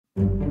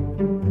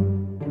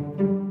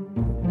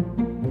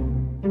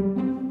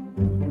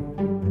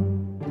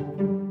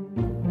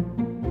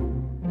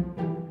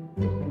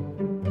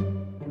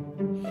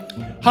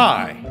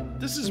Hi,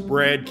 this is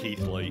Brad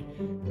Keithley,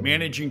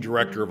 Managing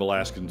Director of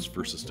Alaskans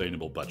for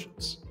Sustainable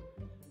Budgets.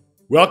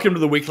 Welcome to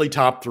the weekly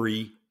Top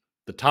 3,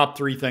 the top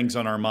 3 things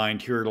on our mind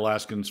here at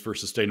Alaskans for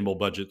Sustainable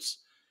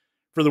Budgets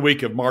for the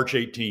week of March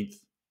 18th,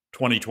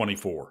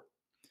 2024.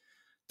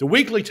 The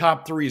weekly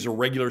Top 3 is a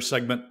regular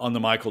segment on The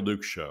Michael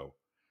Dukes Show.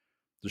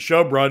 The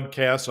show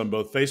broadcasts on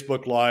both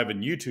Facebook Live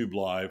and YouTube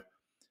Live,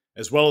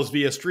 as well as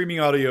via streaming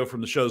audio from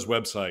the show's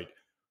website,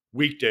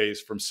 weekdays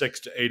from 6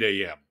 to 8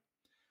 a.m.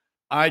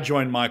 I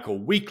join Michael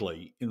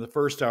weekly in the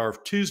first hour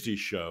of Tuesday's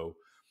show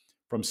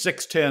from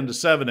 6:10 to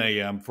 7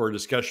 a.m. for a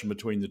discussion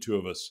between the two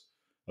of us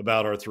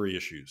about our 3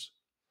 issues.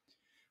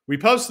 We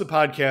post the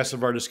podcast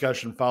of our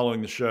discussion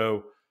following the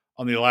show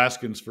on the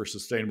Alaskans for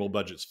Sustainable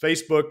Budgets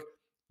Facebook,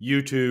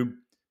 YouTube,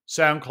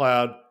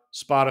 SoundCloud,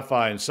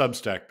 Spotify, and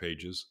Substack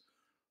pages,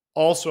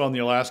 also on the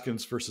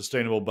Alaskans for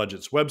Sustainable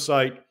Budgets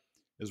website,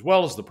 as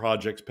well as the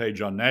project's page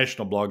on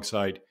national blog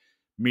site,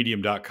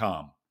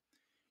 medium.com.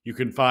 You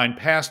can find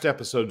past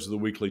episodes of the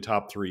weekly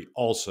Top 3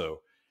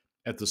 also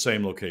at the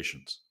same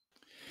locations.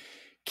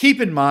 Keep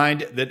in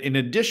mind that in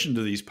addition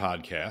to these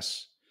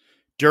podcasts,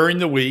 during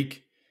the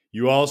week,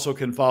 you also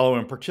can follow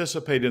and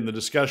participate in the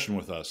discussion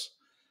with us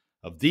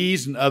of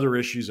these and other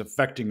issues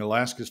affecting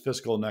Alaska's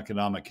fiscal and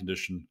economic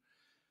condition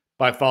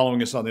by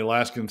following us on the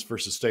Alaskans for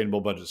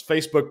Sustainable Budgets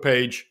Facebook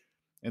page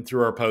and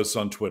through our posts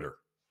on Twitter.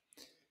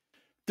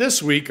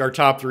 This week, our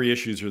top 3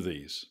 issues are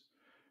these.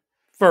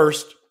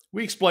 First,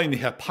 we explain the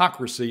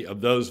hypocrisy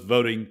of those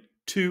voting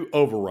to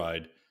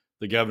override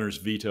the governor's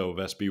veto of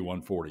SB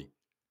 140.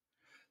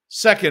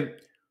 Second,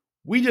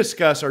 we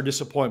discuss our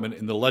disappointment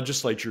in the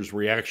legislature's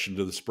reaction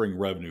to the spring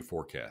revenue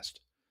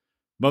forecast.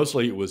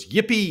 Mostly it was,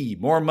 yippee,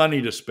 more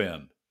money to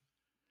spend.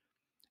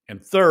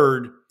 And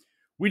third,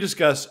 we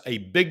discuss a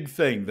big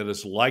thing that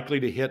is likely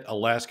to hit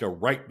Alaska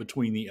right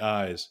between the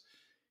eyes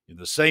in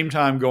the same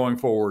time going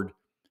forward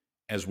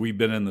as we've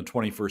been in the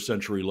 21st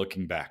century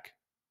looking back.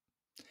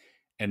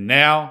 And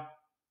now,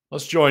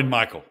 let's join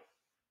Michael.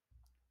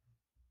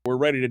 We're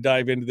ready to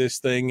dive into this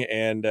thing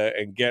and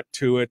get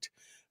to it.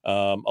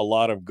 A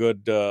lot of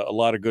good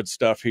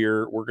stuff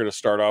here. We're going to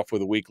start off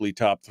with a weekly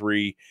top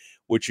 3,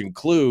 which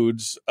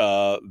includes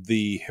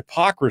the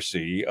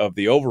hypocrisy of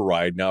the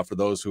override. Now, for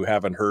those who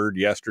haven't heard,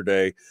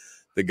 yesterday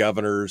the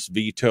governor's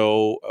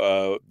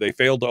veto, they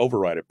failed to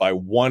override it by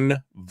 1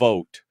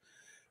 vote.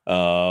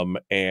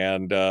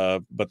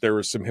 But there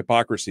was some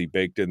hypocrisy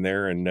baked in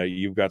there, and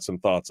you've got some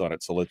thoughts on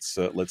it. So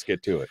let's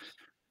get to it.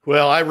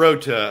 Well, I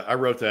wrote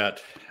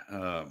that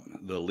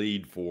the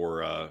lead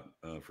for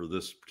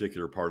this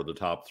particular part of the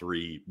top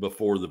 3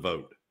 before the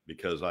vote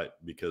because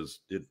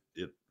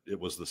it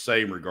was the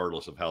same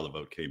regardless of how the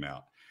vote came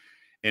out,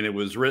 and it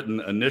was written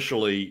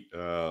initially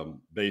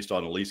based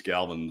on Elise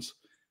Galvin's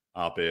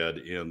op-ed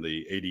in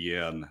the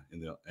ADN in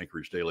the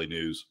Anchorage Daily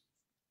News,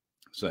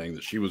 saying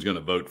that she was going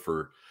to vote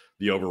for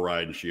the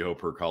override, and she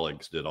hoped her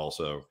colleagues did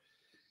also.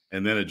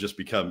 And then it just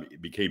became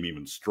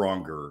even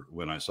stronger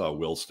when I saw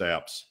Will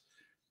Stapp's,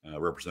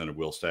 Representative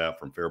Will Stapp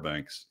from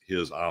Fairbanks,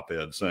 his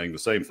op-ed saying the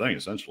same thing,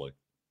 essentially.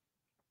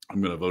 I'm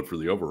going to vote for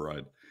the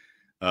override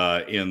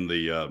in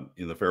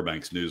the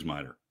Fairbanks News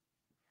Miner.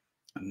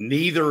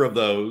 Neither of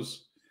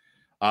those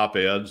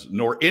op-eds,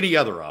 nor any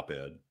other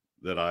op-ed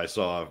that I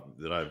saw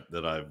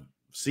that I've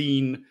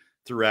seen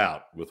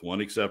throughout, with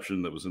one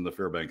exception that was in the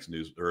Fairbanks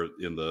News, or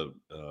in the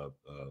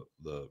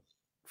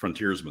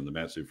Frontiersman, the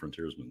Matsu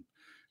Frontiersman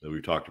that we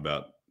talked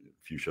about a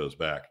few shows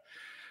back.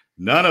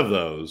 None of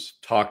those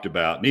talked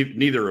about,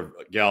 neither of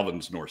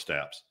Galvin's nor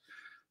Stapp's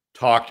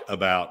talked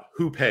about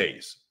who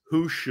pays,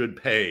 who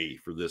should pay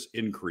for this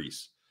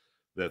increase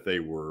that they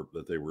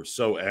were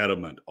so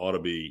adamant ought to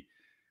be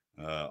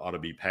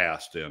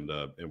passed, and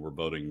we're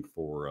voting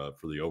for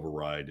the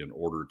override in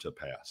order to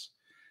pass.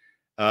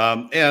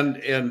 And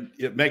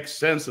it makes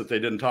sense that they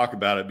didn't talk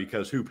about it,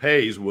 because who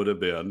pays would have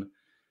been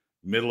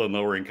middle and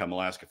lower income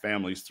Alaska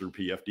families through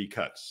PFD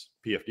cuts.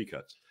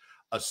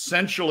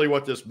 Essentially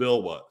what this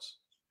bill was,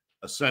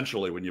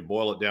 when you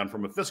boil it down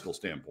from a fiscal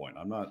standpoint.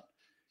 I'm not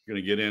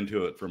going to get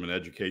into it from an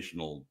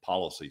educational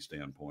policy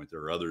standpoint.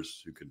 There are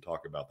others who can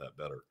talk about that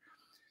better.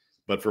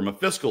 But from a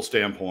fiscal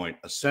standpoint,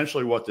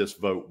 essentially what this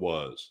vote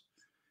was,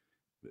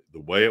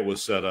 the way it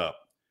was set up,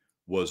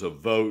 was a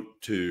vote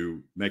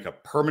to make a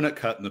permanent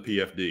cut in the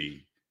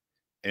PFD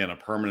and a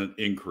permanent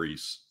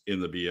increase in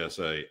the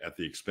BSA at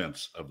the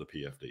expense of the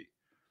PFD,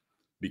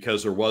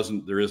 because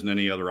there isn't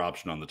any other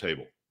option on the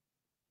table.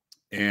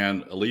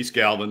 And Elise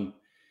Galvin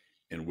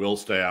and Will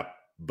Stapp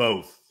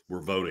both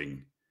were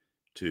voting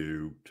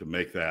to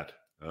make that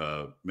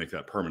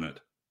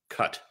permanent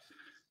cut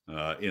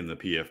in the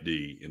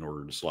PFD in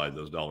order to slide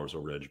those dollars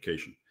over to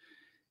education.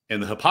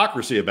 And the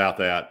hypocrisy about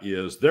that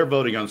is they're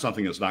voting on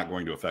something that's not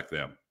going to affect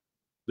them.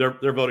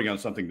 They're voting on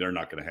something they're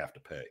not going to have to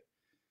pay.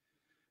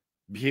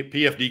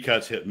 PFD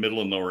cuts hit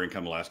middle and lower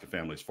income Alaska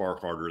families far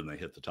harder than they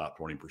hit the top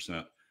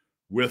 20%.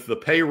 With the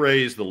pay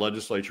raise the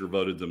legislature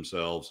voted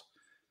themselves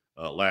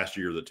last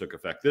year that took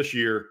effect this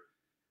year,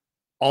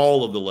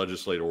 all of the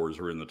legislators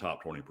are in the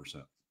top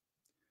 20%.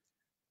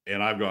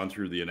 and I've gone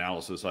through the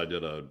analysis. I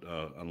did an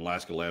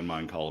Alaska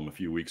landmine column a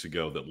few weeks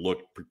ago that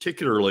looked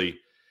particularly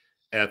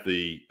at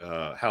the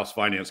House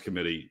Finance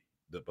Committee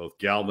that both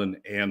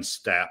Galvin and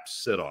Stapp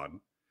sit on,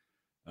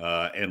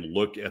 and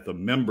looked at the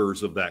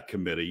members of that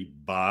committee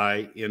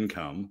by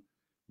income,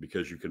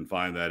 because you can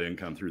find that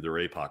income through their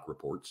APOC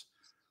reports.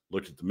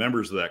 Looked at the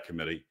members of that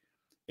committee,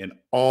 and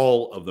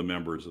all of the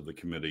members of the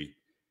committee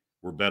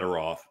were better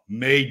off,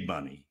 made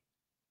money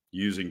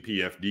using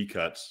PFD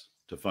cuts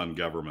to fund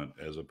government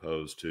as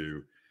opposed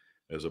to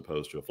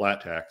a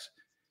flat tax.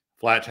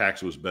 Flat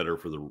tax was better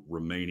for the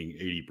remaining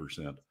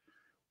 80%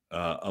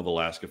 of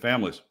Alaska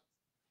families.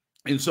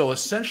 And so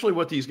essentially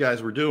what these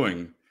guys were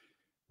doing,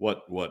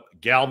 what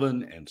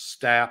Galvin and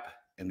Stapp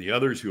and the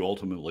others who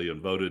ultimately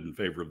voted in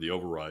favor of the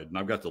override, and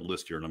I've got the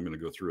list here and I'm going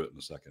to go through it in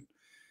a second,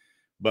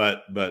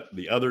 but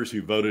the others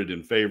who voted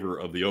in favor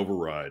of the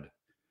override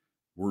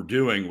were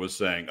doing was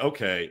saying,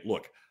 okay,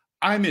 look,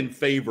 I'm in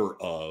favor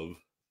of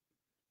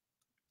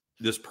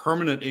this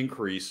permanent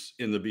increase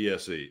in the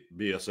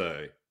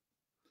BSA,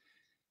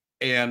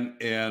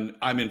 and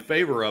I'm in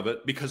favor of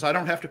it because I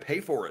don't have to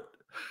pay for it.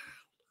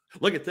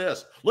 Look at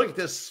this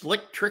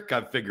slick trick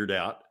I've figured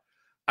out.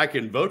 I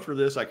can vote for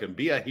this. I can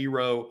be a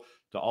hero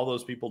to all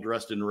those people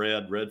dressed in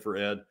red for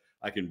Ed.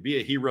 I can be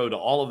a hero to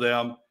all of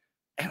them,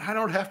 and I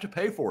don't have to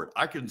pay for it.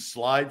 I can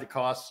slide the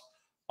costs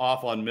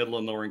off on middle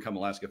and lower income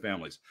Alaska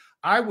families.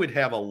 I would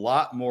have a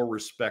lot more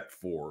respect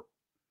for,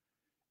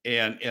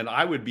 and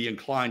I would be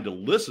inclined to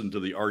listen to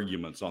the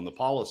arguments on the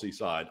policy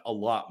side a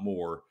lot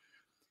more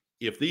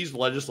if these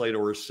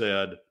legislators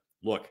said,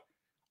 look,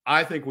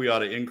 I think we ought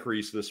to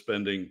increase this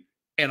spending,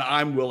 and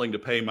I'm willing to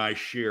pay my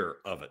share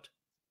of it.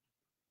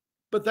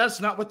 But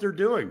that's not what they're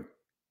doing.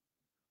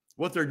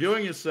 What they're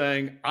doing is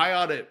saying,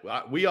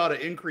 we ought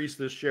to increase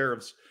this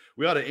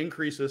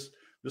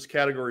this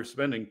category of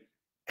spending.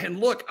 And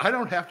look, I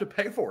don't have to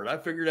pay for it. I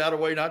figured out a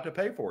way not to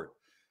pay for it.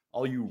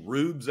 All you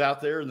rubes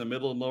out there in the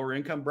middle and lower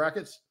income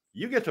brackets,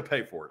 you get to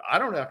pay for it. I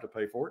don't have to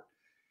pay for it.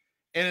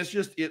 And it's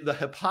just the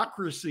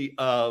hypocrisy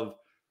of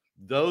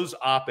those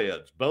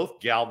op-eds, both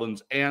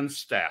Galvin's and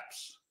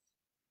Stapp's,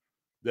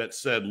 that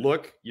said,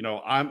 look,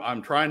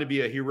 I'm trying to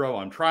be a hero.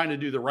 I'm trying to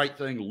do the right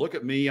thing. Look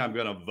at me. I'm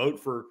going to vote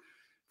for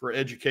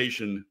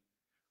education,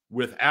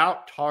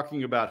 without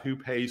talking about who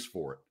pays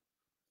for it,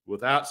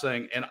 without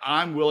saying, and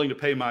I'm willing to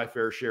pay my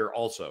fair share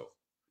also,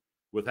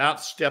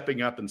 without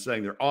stepping up and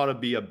saying there ought to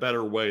be a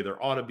better way.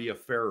 There ought to be a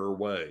fairer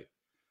way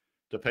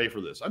to pay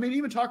for this. I mean,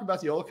 even talk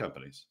about the oil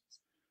companies.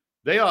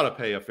 They ought to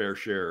pay a fair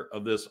share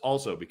of this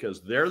also,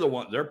 because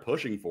they're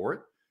pushing for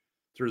it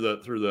through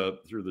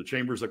the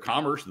chambers of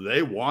commerce.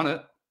 They want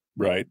it.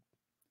 Right.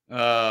 They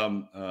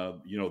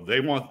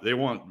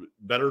want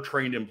better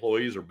trained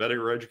employees or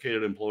better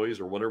educated employees,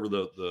 or whatever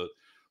the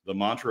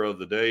mantra of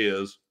the day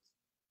is.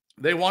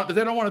 They don't want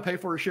to pay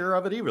for a share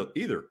of it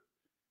either.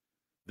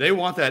 They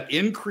want that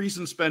increase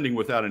in spending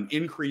without an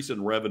increase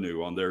in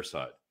revenue on their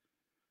side.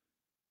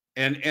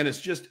 And it's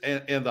just,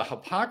 and the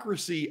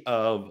hypocrisy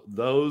of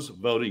those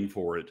voting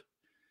for it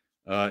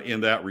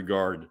in that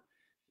regard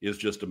is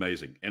just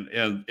amazing.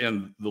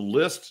 And the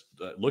list,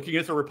 looking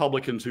at the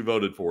Republicans who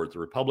voted for it, the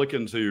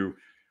Republicans who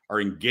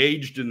are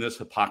engaged in this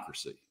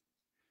hypocrisy,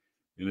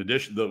 in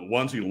addition, the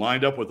ones who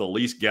lined up with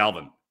Elise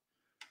Galvin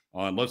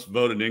on let's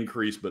vote an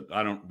increase, but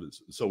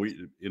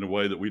in a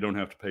way that we don't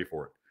have to pay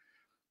for it.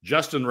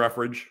 Justin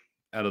Ruffridge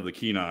out of the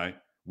Kenai,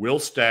 Will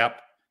Stapp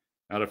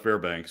out of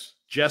Fairbanks,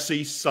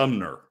 Jesse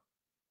Sumner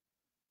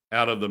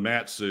out of the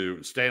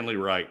Mat-Su, Stanley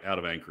Wright out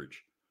of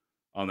Anchorage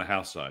on the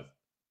House side.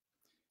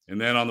 And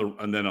then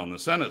on the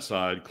Senate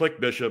side,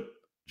 Click Bishop,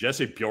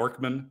 Jesse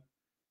Bjorkman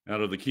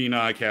out of the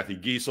Kenai, Kathy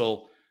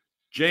Giesel,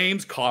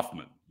 James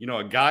Kaufman,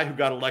 a guy who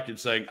got elected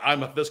saying,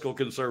 I'm a fiscal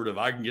conservative.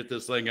 I can get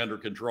this thing under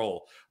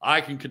control.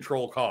 I can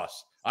control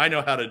costs. I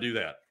know how to do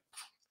that.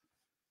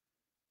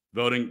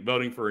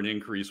 Voting for an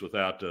increase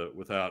without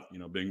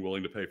being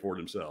willing to pay for it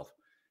himself.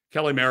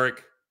 Kelly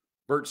Merrick,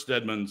 Bert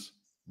Stedman,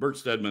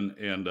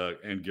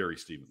 and Gary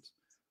Stevens.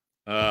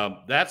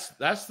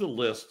 That's the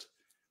list.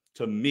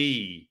 To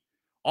me,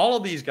 all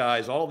of these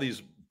guys, all of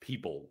these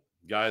people,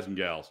 guys and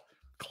gals,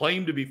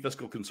 claim to be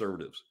fiscal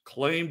conservatives,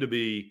 claim to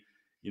be,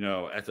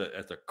 at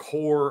the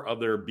core of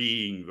their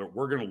being, that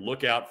we're going to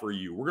look out for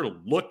you. We're going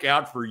to look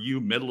out for you,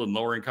 middle and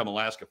lower income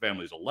Alaska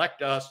families.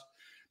 Elect us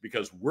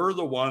because we're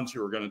the ones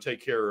who are going to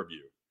take care of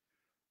you.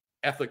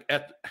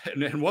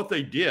 And what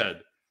they did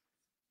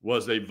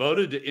was they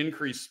voted to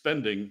increase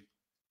spending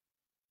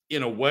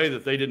in a way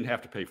that they didn't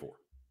have to pay for.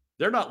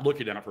 They're not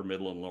looking out for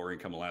middle and lower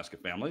income Alaska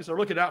families. They're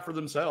looking out for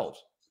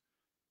themselves.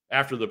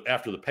 After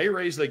the pay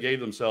raise they gave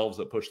themselves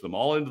that pushed them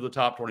all into the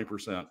top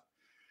 20%,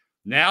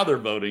 now they're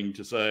voting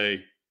to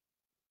say,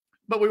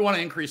 but we want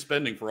to increase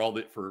spending for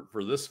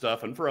this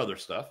stuff and for other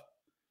stuff.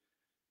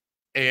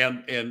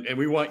 And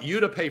we want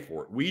you to pay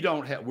for it.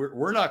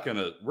 We're not going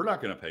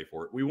to pay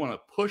for it. We want to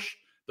push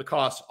the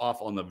costs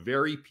off on the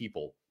very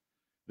people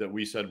that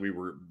we said we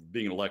were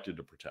being elected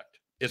to protect.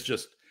 It's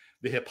just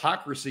the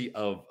hypocrisy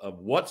of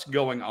what's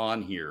going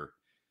on here.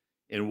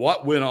 and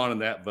what went on in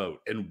that vote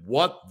and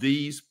what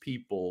these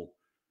people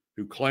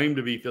who claim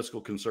to be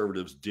fiscal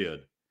conservatives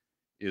did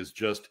is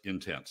just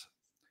intense.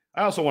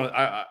 I also want to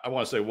I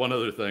want to say one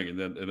other thing, and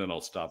then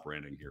I'll stop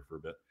ranting here for a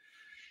bit.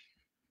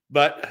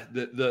 But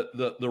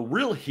the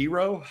real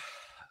hero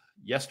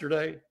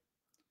yesterday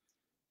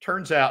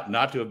turns out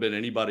not to have been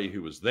anybody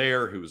who was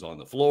there, who was on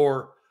the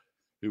floor,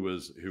 who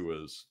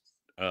was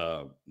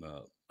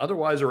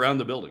otherwise around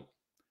the building.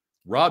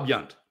 Rob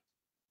Yunt,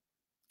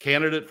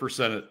 candidate for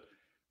Senate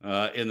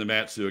in the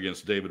Mat-Su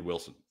against David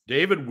Wilson.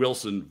 David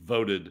Wilson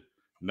voted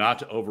not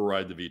to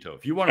override the veto.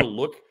 If you want to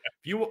look,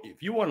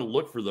 if you want to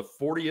look for the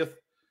 40th,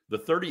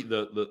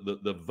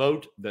 the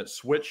vote that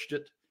switched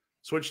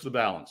the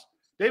balance,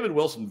 David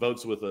Wilson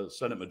votes with a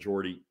Senate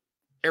majority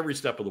every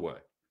step of the way.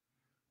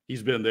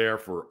 He's been there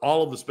for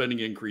all of the spending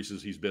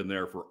increases. He's been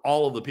there for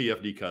all of the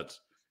PFD cuts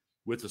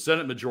with the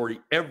Senate majority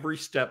every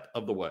step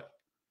of the way.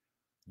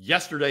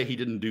 Yesterday, he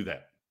didn't do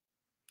that.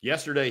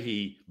 Yesterday,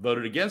 he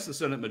voted against the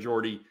Senate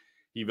majority.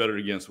 He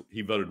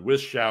voted with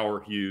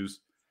Shower, Hughes,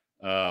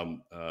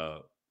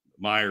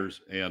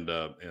 Myers, and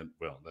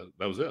well,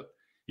 that was it.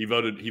 He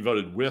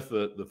voted with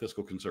the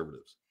fiscal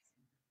conservatives.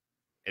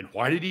 And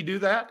why did he do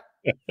that?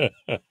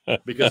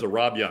 Because of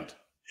Rob Yunt.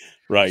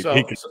 Right. So,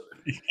 he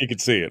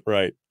could see it.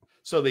 Right.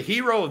 So the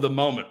hero of the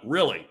moment,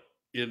 really,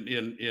 in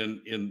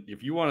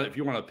if you want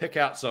to pick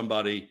out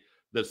somebody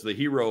that's the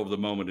hero of the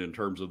moment in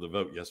terms of the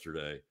vote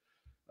yesterday,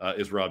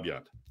 is Rob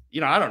Yunt.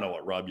 I don't know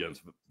what Rob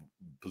Yunt's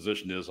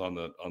position is on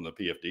the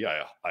PFD.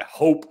 I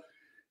hope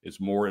it's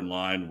more in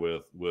line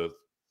with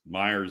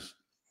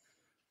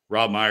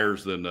Rob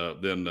Myers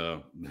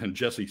than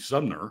Jesse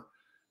Sumner.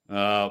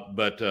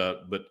 But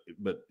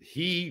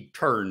he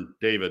turned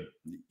David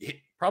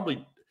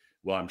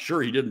I'm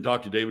sure he didn't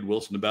talk to David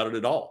Wilson about it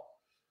at all.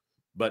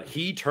 But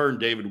he turned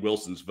David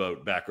Wilson's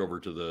vote back over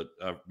to the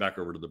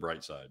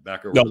bright side,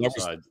 back over to the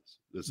side.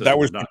 That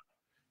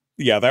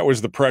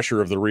was the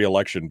pressure of the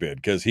reelection bid,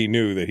 because he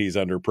knew that he's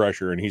under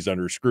pressure and he's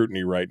under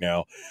scrutiny right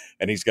now,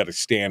 and he's got to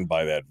stand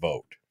by that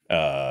vote.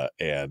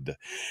 And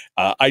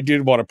I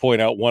did want to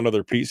point out one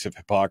other piece of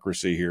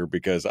hypocrisy here,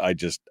 because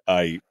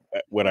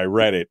when I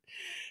read it,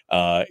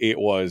 it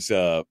was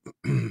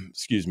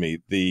excuse me,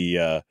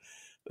 the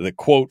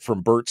quote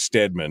from Bert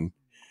Stedman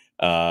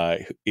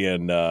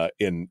in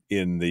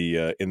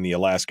the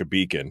Alaska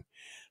Beacon.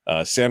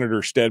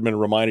 Senator Stedman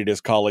reminded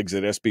his colleagues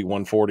that SB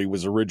 140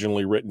 was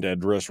originally written to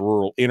address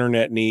rural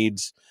internet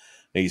needs.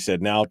 He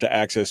said, now to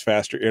access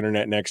faster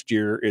internet next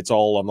year, it's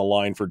all on the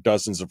line for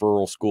dozens of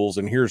rural schools.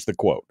 And here's the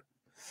quote.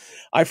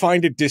 I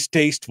find it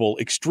distasteful,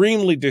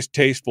 extremely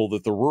distasteful,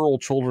 that the rural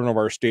children of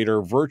our state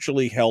are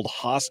virtually held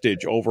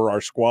hostage over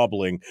our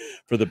squabbling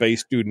for the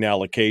base student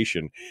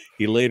allocation.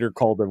 He later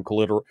called them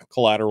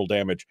collateral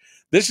damage.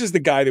 This is the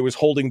guy that was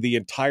holding the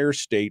entire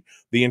state,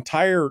 the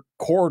entire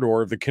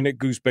corridor of the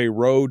Knik-Goose Bay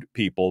Road,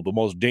 people, the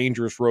most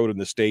dangerous road in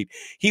the state.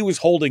 He was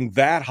holding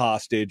that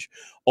hostage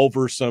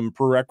over some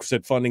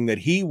prerequisite funding that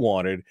he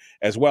wanted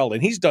as well.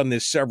 And he's done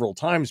this several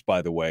times,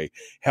 by the way,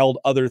 held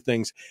other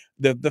things.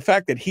 The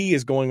fact that he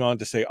is going on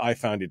to say, I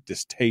found it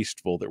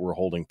distasteful that we're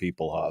holding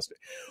people hostage.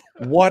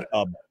 What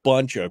a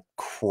bunch of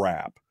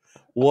crap.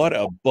 What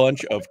a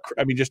bunch of,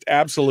 just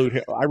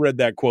absolute. I read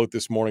that quote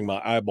this morning.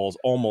 My eyeballs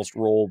almost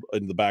rolled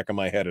in the back of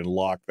my head and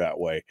locked that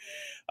way,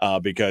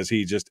 because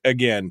he just,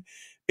 again,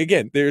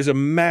 there's a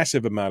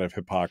massive amount of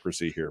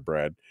hypocrisy here,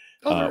 Brad.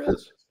 There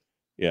is.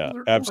 Yeah,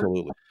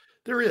 absolutely.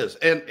 There is.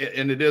 And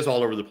it is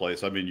all over the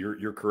place.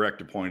 You're correct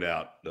to point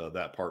out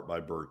that part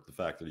by Bert, the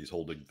fact that he's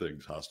holding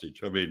things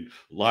hostage.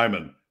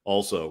 Lyman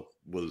also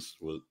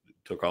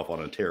took off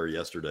on a tear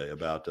yesterday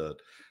about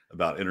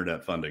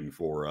internet funding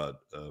for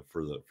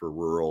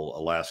rural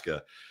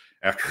Alaska,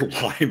 after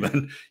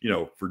Lyman,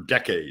 for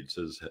decades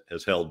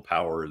has held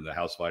power in the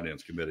House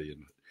Finance Committee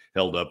and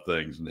held up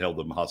things and held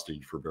them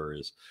hostage for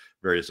various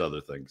other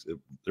things.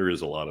 There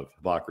is a lot of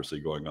hypocrisy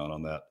going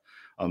on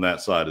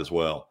that side as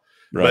well.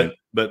 Right.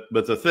 But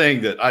the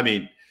thing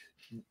that,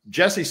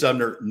 Jesse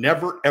Sumner,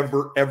 never,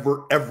 ever,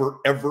 ever, ever,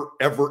 ever,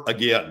 ever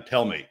again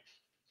tell me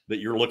that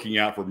you're looking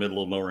out for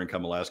middle and lower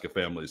income Alaska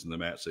families in the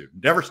Mat-Su.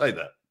 Never say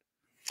that.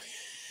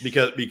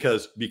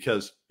 Because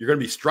you're going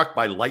to be struck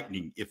by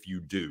lightning if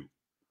you do.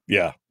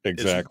 Yeah,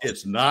 exactly.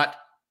 It's not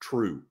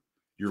true.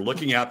 You're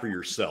looking out for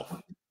yourself.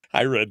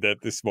 I read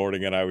that this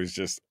morning and I was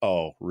just,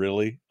 oh,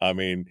 really?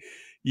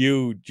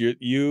 You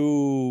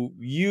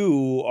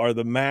are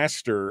the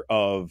master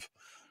of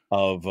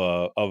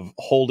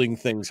holding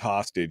things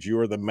hostage. You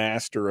are the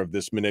master of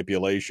this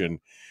manipulation,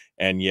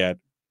 and yet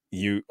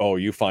you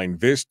find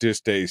this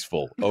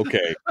distasteful.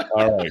 Okay,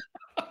 all right.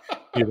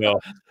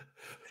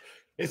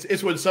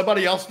 It's when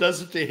somebody else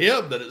does it to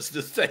him that it's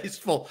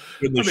distasteful.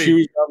 When the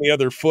shoe's on the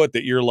other foot,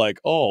 that you're like,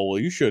 oh, well,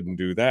 you shouldn't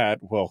do that.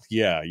 Well,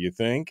 yeah, you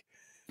think?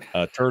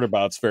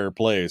 Turnabout's fair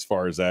play as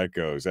far as that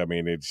goes.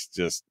 It's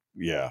just,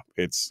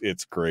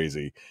 it's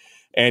crazy.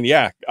 And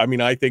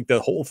I think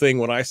the whole thing,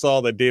 when I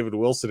saw that David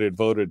Wilson had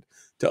voted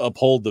to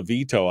uphold the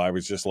veto, I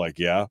was just like,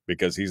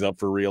 because he's up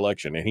for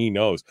re-election and he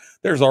knows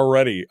there's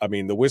already,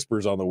 the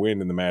whispers on the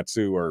wind in the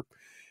Mat-Su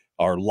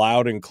are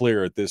loud and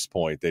clear at this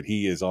point that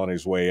he is on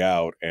his way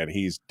out, and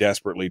he's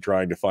desperately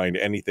trying to find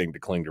anything to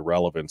cling to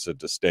relevance and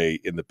to stay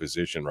in the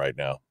position right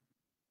now.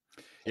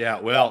 Yeah,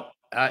 well,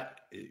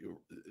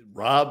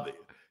 Rob,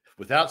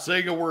 without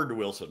saying a word to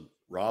Wilson,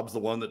 Rob's the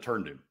one that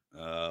turned him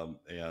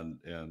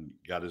and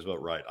got his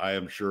vote right. I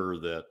am sure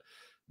that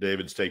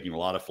David's taking a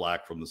lot of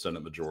flack from the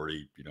Senate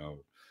majority.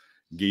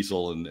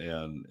 Giesel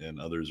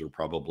and others are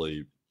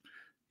probably,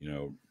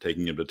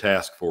 taking him to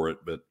task for it.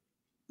 But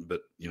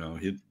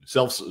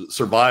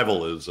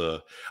survival is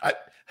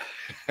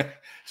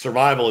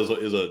survival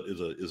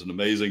is an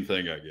amazing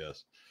thing, I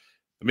guess.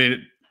 I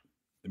mean,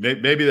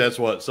 maybe that's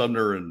what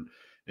Sumner and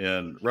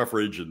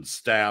Ruffridge and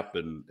Stapp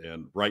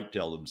and Wright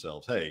tell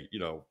themselves. Hey,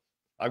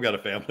 I've got a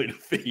family to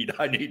feed.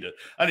 I need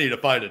to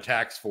find a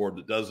tax form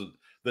that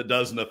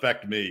doesn't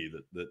affect me,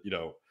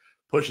 that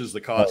pushes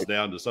the cost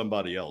down to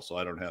somebody else so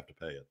I don't have to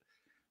pay it.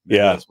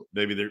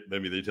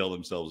 Maybe they tell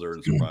themselves they're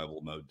in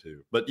survival mode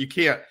too. But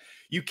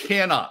you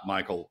cannot,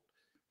 Michael.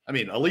 I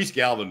mean, Elise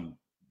Galvin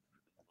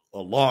a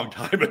long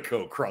time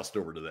ago crossed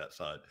over to that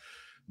side.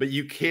 But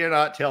you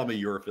cannot tell me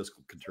you're a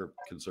fiscal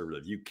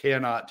conservative. You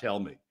cannot tell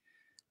me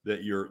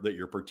that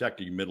you're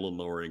protecting middle and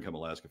lower income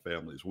Alaska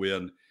families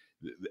when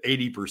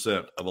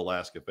 80% of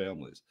Alaska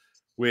families,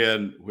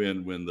 when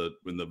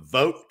the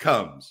vote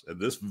comes, and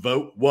this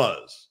vote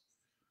was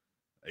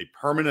a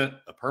permanent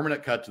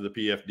cut to the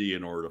PFD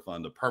in order to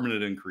fund a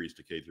permanent increase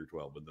to K through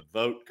 12. When the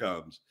vote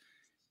comes,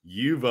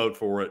 you vote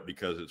for it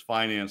because it's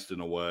financed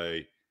in a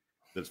way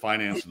that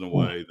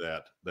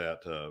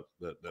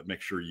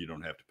makes sure you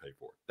don't have to pay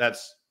for it.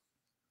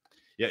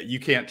 You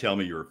can't tell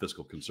me you're a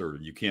fiscal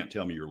conservative. You can't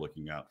tell me you're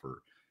looking out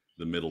for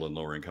the middle and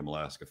lower income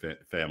Alaska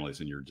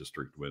families in your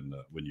district when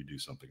you do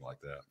something like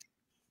that.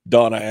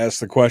 Donna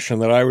asked the question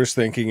that I was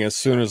thinking as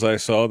soon as I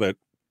saw that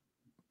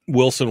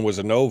Wilson was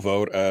a no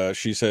vote.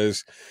 She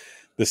says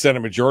the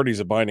Senate majority is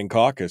a binding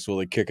caucus. Will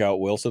they kick out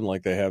Wilson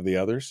like they have the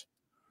others?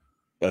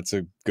 That's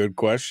a good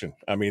question.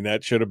 I mean,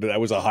 that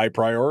was a high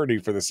priority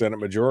for the Senate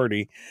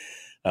majority.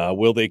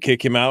 Will they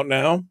kick him out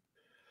now?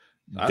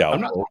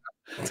 I'm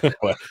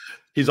not.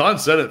 He's on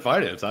Senate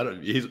Finance.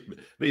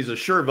 He's a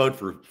sure vote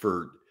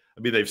for.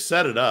 I mean, they've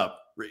set it up.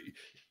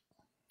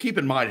 Keep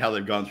in mind how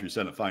they've gone through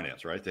Senate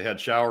Finance, right? They had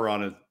Shower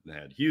on it, they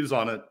had Hughes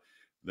on it,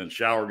 then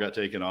Shower got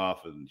taken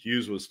off, and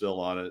Hughes was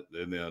still on it,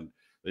 and then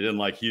they didn't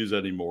like Hughes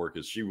anymore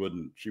because she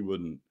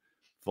wouldn't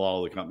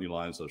follow the company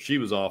line, so she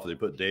was off. They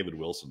put David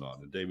Wilson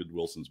on, and David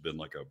Wilson's been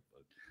like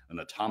an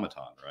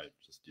automaton, right?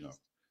 Just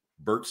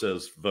Bert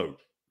says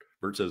vote.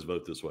 Bert says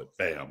vote this way.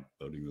 Bam,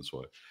 voting this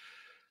way.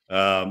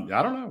 I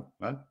don't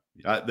know.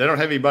 They don't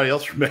have anybody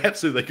else from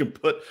Matsu they can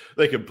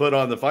put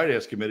on the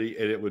finance committee,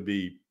 and it would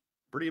be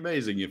pretty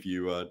amazing if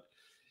you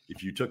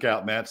took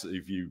out Matsu,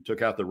 if you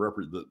took out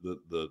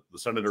the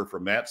senator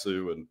from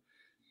Matsu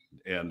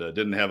and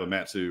didn't have a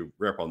Matsu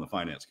rep on the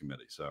finance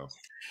committee. So,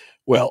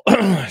 well,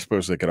 I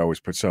suppose they could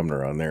always put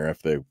Sumner on there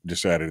if they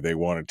decided they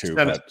wanted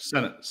to.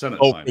 Senate.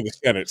 Oh, for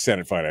the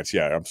Senate Finance.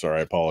 Yeah, I'm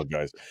sorry. I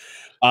apologize.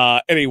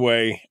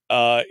 Anyway,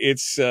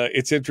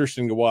 it's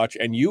interesting to watch.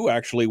 And you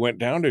actually went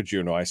down to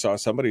Juneau. I saw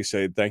somebody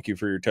say, thank you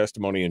for your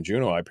testimony in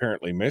Juneau. I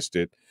apparently missed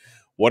it.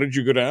 What did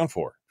you go down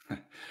for?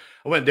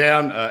 I went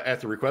down at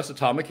the request of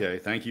Tom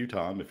McKay. Thank you,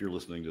 Tom, if you're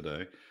listening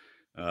today,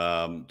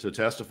 to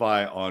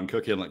testify on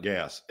Cook Inlet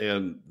gas.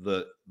 And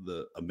the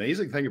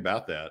amazing thing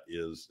about that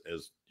is,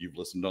 as you've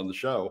listened on the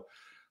show,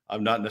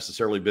 I've not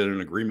necessarily been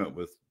in agreement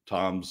with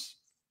Tom's,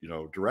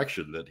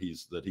 direction that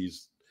he's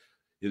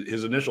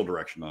his initial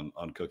direction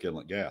on Cook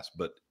Inlet gas.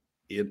 But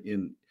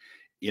in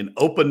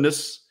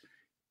openness,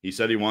 he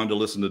said he wanted to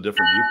listen to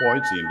different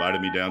viewpoints. He invited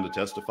me down to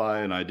testify,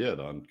 and I did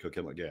on Cook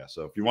Inlet gas.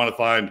 So if you want to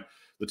find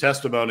the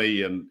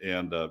testimony and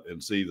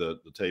see the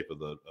tape of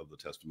the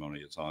testimony,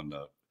 it's on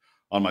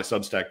my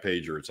Substack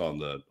page, or it's on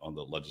the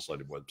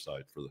legislative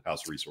website for the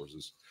House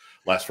Resources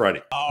last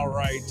Friday. All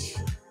right.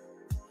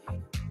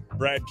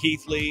 Brad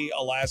Keithley,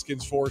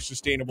 Alaskans for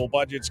Sustainable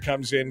Budgets,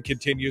 comes in,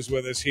 continues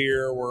with us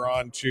here. We're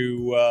on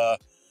to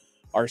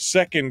our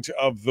second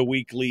of the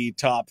weekly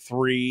top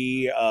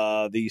three.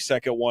 The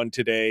second one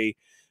today,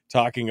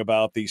 talking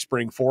about the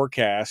spring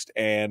forecast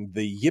and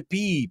the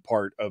yippee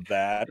part of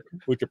that,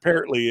 which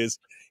apparently is,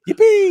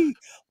 yippee,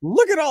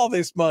 look at all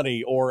this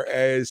money. Or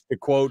as to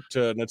quote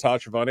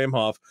Natasha von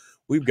Imhoff,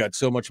 we've got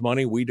so much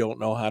money, we don't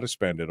know how to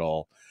spend it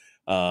all.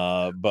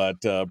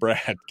 But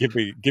Brad, give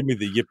me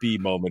the yippee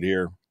moment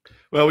here.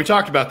 Well, we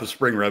talked about the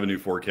spring revenue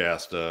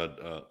forecast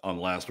on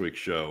last week's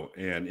show,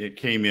 and it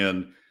came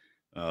in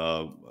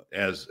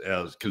as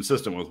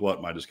consistent with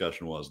what my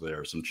discussion was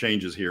there. Some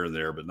changes here and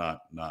there, but not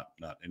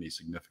any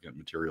significant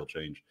material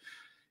change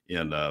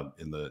in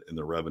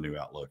the revenue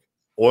outlook.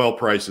 Oil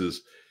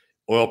prices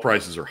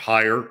are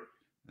higher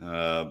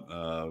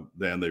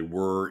than they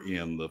were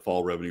in the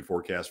fall revenue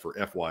forecast for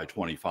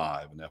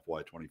FY25, and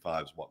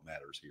FY25 is what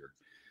matters here.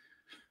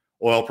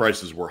 Oil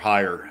prices were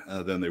higher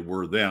than they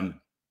were then.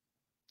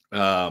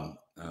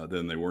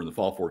 Than they were in the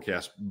fall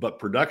forecast, but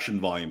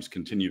production volumes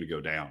continue to go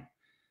down.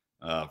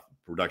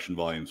 Production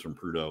volumes from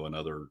Prudhoe and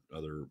other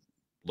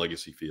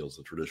legacy fields,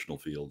 the traditional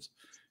fields,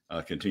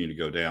 continue to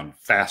go down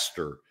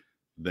faster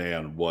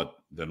than what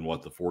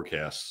the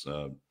forecasts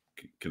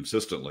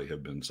consistently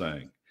have been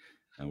saying.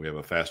 And we have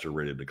a faster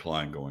rate of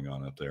decline going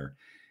on up there.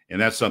 And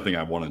that's something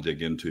I want to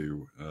dig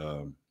into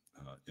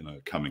in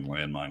a coming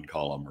landmine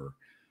column,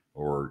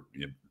 or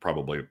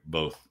probably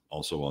both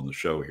also on the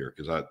show here,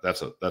 because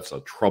that's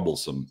a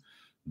troublesome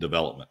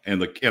development.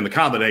 And the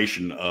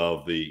combination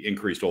of the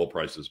increased oil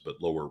prices but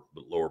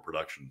lower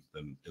production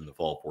than in the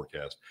fall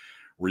forecast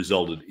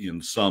resulted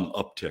in some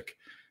uptick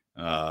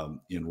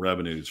in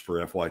revenues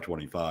for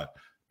FY25.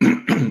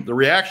 The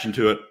reaction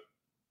to it,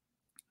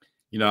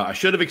 I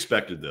should have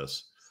expected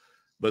this,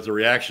 but the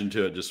reaction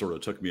to it just sort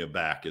of took me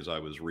aback as I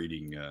was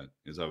reading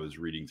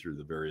through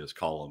the various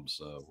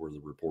columns where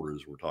the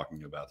reporters were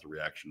talking about the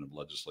reaction of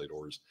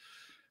legislators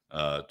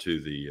to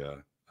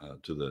the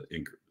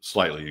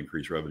slightly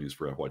increased revenues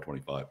for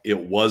FY25. It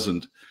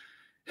wasn't.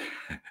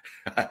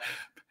 I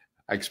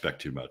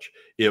expect too much.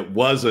 It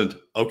wasn't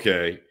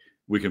okay.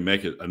 We can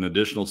make it an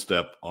additional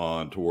step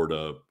on toward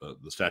the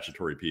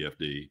statutory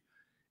PFD.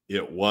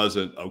 It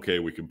wasn't okay.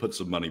 We can put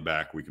some money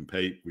back. We can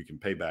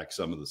pay back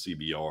some of the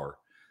CBR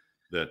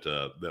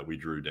that we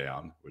drew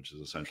down, which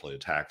is essentially a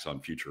tax on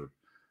future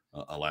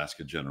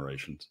Alaska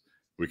generations.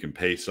 We can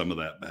pay some of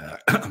that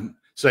back.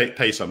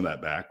 Pay some of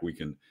that back. We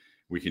can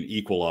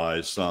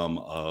equalize some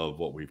of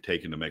what we've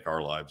taken to make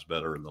our lives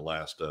better in the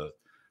last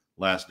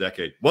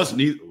decade.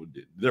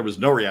 There was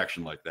no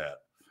reaction like that.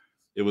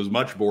 It was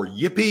much more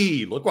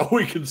yippee! Look what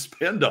we can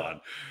spend on.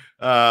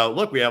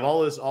 Look, we have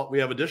all this. We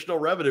have additional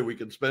revenue we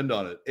can spend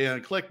on it.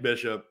 And Click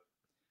Bishop,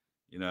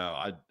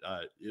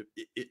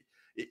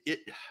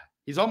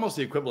 he's almost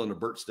the equivalent of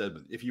Bert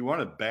Stedman. If you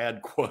want a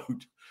bad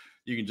quote,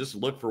 you can just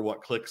look for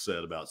what Click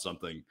said about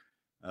something,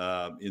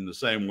 in the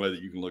same way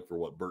that you can look for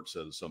what Bert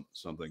said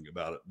something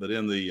about it. But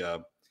in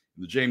the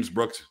James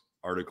Brooks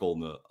article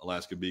in the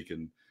Alaska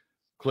Beacon,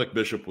 Click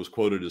Bishop was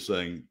quoted as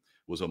saying,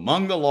 was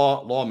among the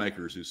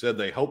lawmakers who said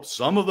they hoped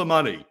some of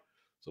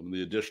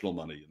the additional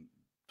money, and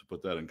to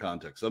put that in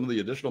context, some of the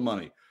additional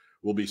money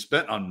will be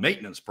spent on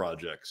maintenance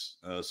projects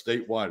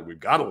statewide. We've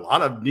got a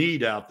lot of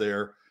need out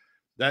there.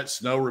 That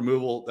snow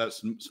removal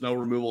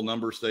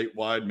number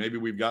statewide, maybe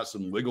we've got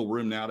some wiggle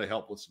room now to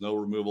help with snow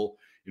removal.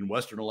 In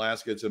Western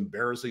Alaska, it's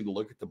embarrassing to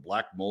look at the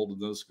black mold in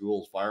those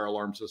schools, fire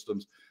alarm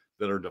systems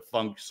that are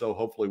defunct. So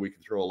hopefully we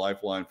can throw a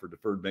lifeline for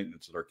deferred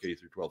maintenance at our K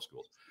through 12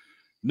 schools.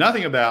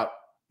 Nothing about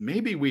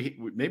maybe we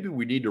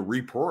need to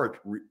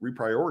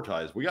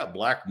reprioritize. We got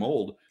black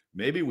mold.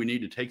 Maybe we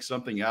need to take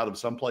something out of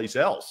someplace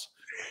else,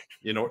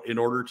 in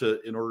order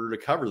to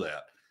cover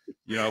that.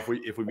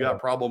 If we've got a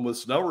problem with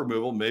snow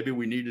removal, maybe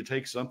we need to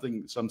take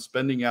some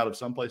spending out of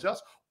someplace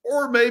else,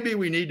 or maybe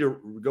we need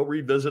to go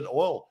revisit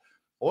oil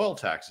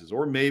taxes,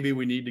 or maybe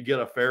we need to get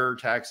a fairer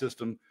tax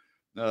system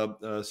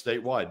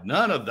statewide.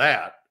 None of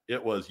that.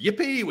 It was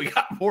yippee! We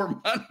got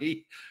more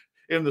money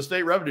in the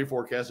state revenue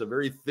forecast. A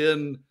very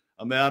thin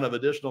amount of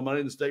additional money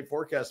in the state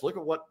forecast. Look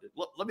at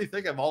let me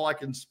think of all I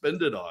can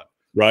spend it on.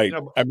 Right.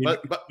 I mean,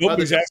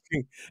 nobody's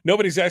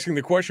asking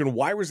the question,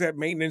 why was that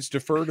maintenance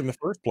deferred in the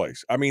first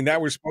place? I mean,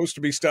 that was supposed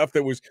to be stuff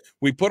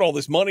we put all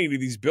this money into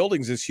these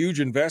buildings, this huge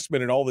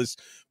investment in all this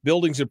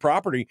buildings and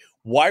property.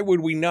 Why would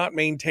we not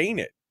maintain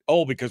it?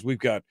 Oh, because we've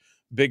got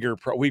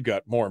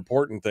more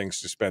important things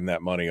to spend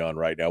that money on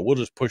right now. We'll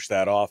just push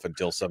that off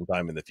until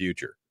sometime in the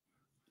future.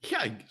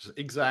 Yeah,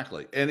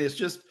 exactly. And it's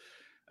just,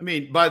 I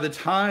mean, by the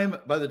time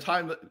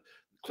that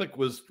Click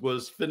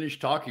was finished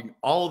talking,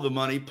 all of the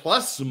money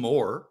plus some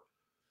more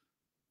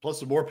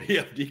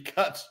PFD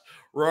cuts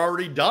were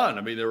already done.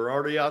 I mean, they were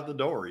already out the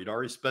door. He'd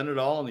already spent it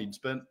all, and he'd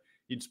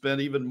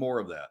spent even more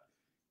of that.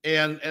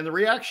 And the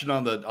reaction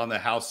on the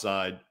House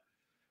side,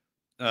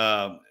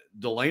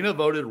 Delana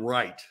voted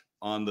right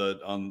on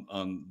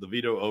the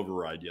veto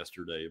override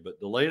yesterday, but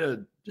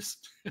Delana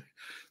just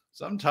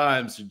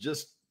sometimes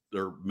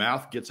their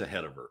mouth gets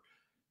ahead of her.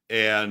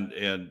 And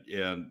in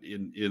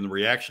the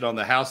reaction on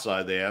the House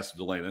side, they asked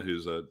Delana,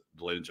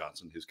 Delana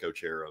Johnson, who's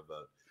co-chair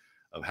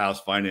of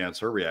House Finance,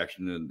 her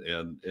reaction,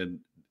 and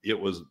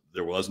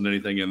there wasn't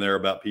anything in there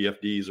about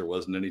PFDs. There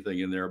wasn't anything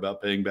in there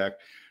about paying back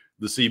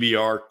the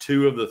CBR.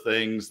 Two of the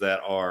things that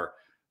are,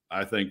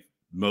 I think,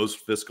 the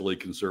most fiscally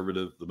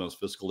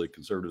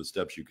conservative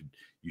steps you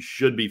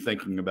should be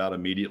thinking about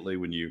immediately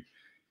when you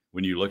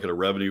look at a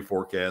revenue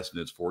forecast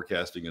and it's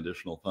forecasting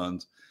additional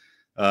funds.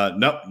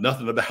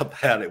 Nothing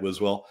about that. It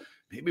was, well,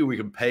 maybe we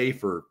can pay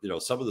for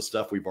some of the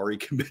stuff we've already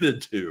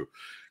committed to,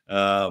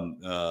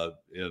 and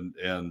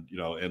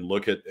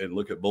look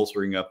at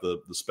bolstering up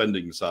the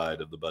spending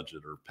side of the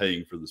budget, or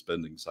paying for the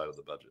spending side of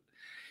the budget.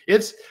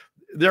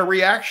 Their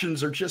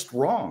reactions are just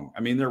wrong.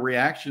 I mean, their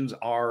reactions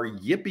are,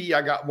 yippee,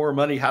 I got more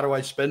money. How do I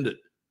spend it?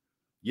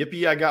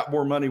 Yippee, I got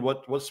more money.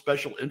 What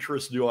special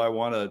interest do I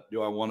want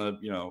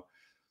to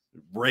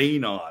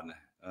rain on?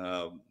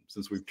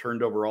 Since we've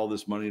turned over all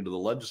this money to the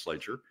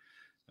legislature,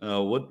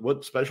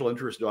 what special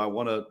interest do I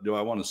want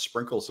to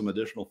sprinkle some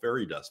additional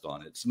fairy dust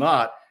on? It's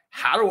not,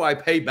 how do I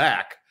pay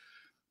back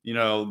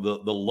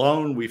the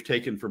loan we've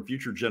taken from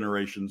future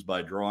generations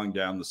by drawing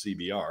down the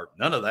CBR.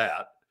 None of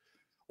that.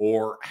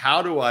 Or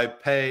how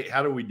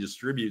do we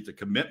distribute the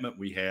commitment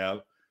we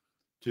have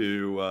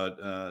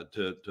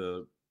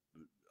to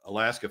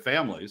Alaska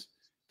families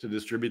to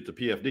distribute the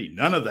PFD?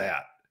 None of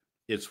that.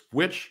 It's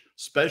which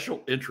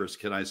special interest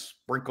can I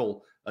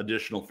sprinkle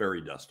additional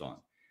fairy dust on?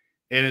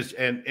 And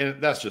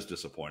that's just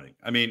disappointing.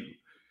 I mean,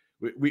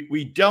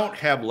 we don't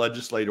have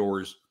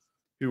legislators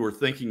who are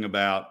thinking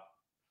about,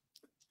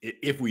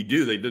 if we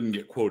do, they didn't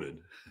get quoted.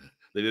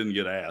 They didn't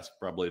get asked.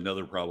 Probably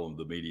another problem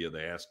with the media.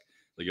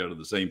 They go to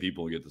the same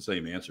people and get the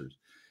same answers.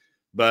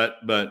 But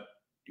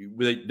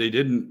we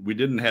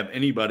didn't have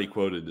anybody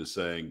quoted as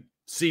saying,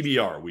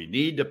 CBR, we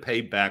need to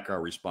pay back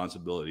our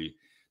responsibility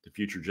to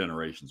future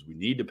generations. We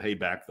need to pay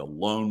back the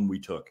loan we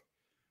took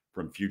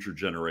from future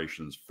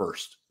generations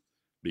first,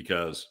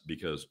 because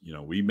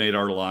we made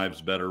our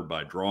lives better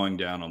by drawing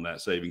down on that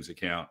savings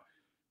account,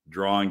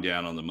 drawing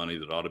down on the money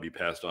that ought to be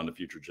passed on to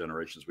future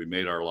generations. We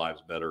made our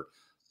lives better.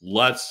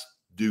 Let's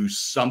do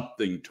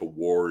something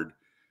toward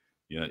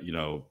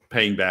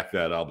paying back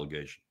that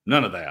obligation.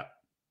 None of that.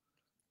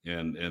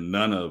 And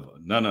none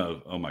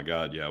of, oh my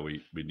God, yeah,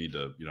 we need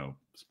to,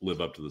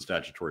 live up to the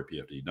statutory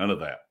PFD. None of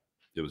that.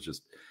 It was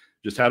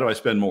just how do I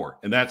spend more?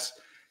 And that's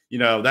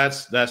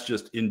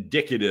just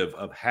indicative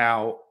of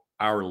how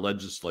our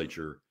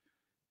legislature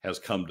has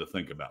come to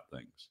think about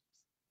things.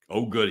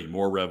 Oh, goody,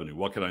 more revenue.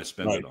 What can I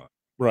spend it on?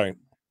 Right.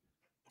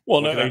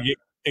 Well,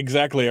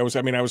 exactly. I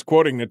was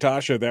quoting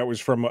Natasha. That was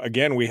from,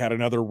 again, we had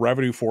another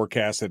revenue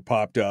forecast that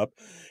popped up,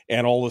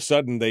 and all of a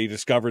sudden they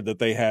discovered that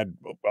they had,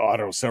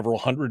 several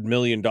 $100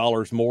 million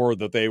more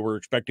that they were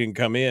expecting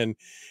to come in.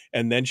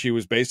 And then she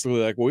was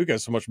basically like, well, we've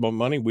got so much more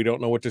money, we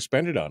don't know what to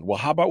spend it on. Well,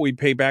 how about we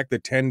pay back the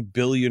 $10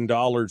 billion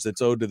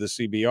that's owed to the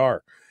CBR?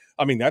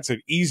 I mean, that's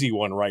an easy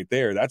one right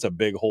there. That's a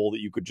big hole that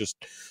you could just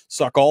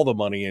suck all the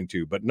money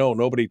into. But no,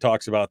 nobody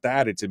talks about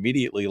that. It's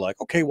immediately like,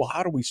 okay, well,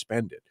 how do we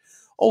spend it?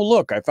 Oh,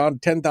 look, I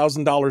found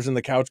 $10,000 in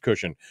the couch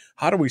cushion.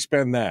 How do we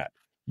spend that?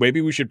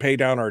 Maybe we should pay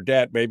down our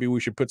debt. Maybe we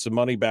should put some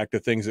money back to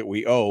things that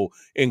we owe,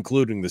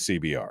 including the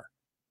CBR.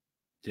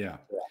 Yeah.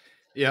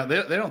 Yeah.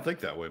 They don't think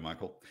that way,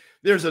 Michael.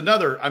 There's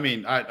another,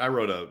 I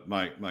wrote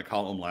my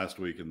column last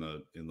week in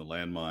the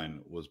Landmine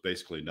was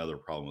basically another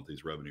problem with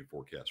these revenue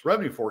forecasts.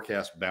 Revenue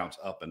forecasts bounce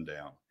up and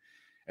down.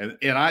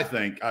 And I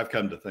think I've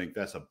come to think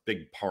that's a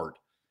big part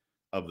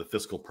of the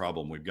fiscal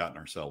problem we've gotten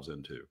ourselves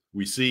into.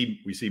 We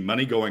see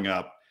money going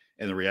up,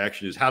 and the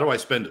reaction is, how do I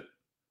spend it?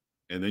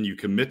 And then you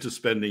commit to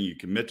spending, you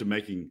commit to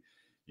making,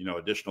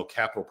 additional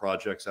capital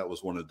projects. That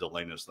was one of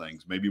Delena's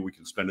things. Maybe we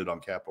can spend it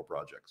on capital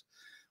projects.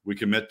 We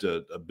commit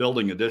to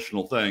building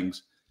additional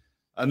things,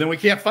 and then we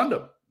can't fund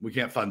them. We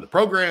can't fund the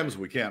programs.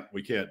 We can't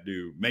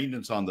do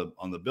maintenance on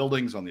the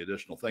buildings, on the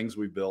additional things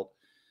we've built.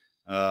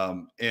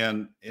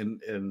 And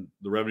the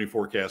revenue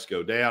forecasts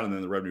go down, and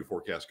then the revenue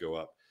forecasts go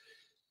up.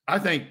 I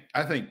think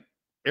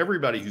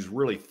everybody who's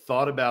really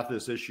thought about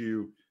this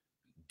issue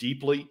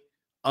deeply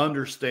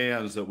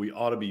understands that we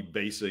ought to be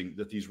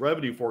that these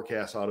revenue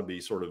forecasts ought to be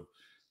sort of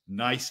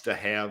nice to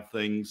have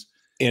things.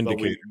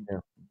 Indicator.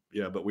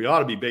 But we ought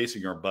to be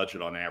basing our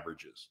budget on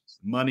averages,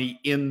 money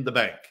in the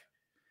bank.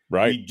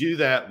 Right. We do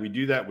that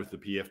with the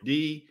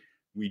PFD.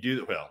 We do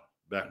that. Well,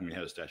 back when we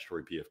had a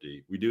statutory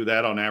PFD, we do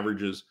that on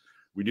averages.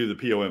 We do the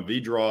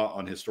POMV draw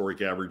on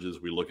historic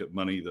averages. We look at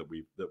money that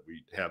we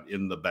have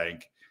in the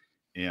bank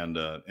and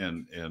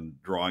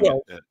drawing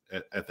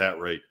it at that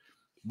rate.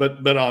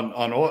 But on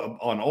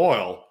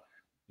oil,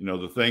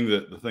 the thing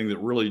that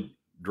really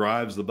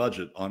drives the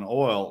budget on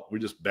oil, we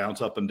just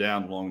bounce up and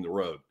down along the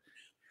road.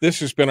 This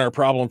has been our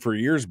problem for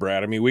years,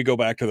 Brad. I mean, we go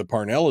back to the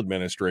Parnell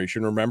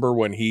administration. Remember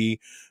when he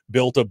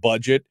built a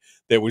budget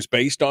that was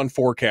based on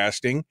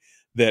forecasting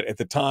that at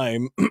the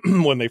time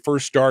when they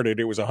first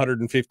started, it was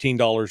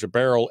 $115 a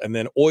barrel, and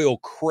then oil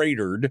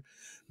cratered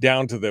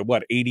down to the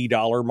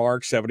 $80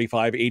 mark,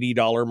 $75,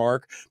 $80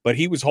 mark. But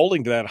he was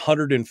holding to that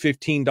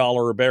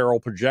 $115 a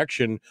barrel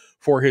projection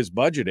for his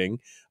budgeting.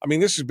 I mean,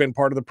 this has been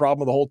part of the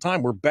problem the whole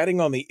time. We're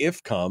betting on the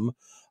if-come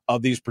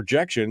of these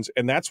projections,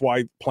 and that's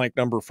why plank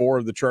number 4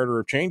 of the Charter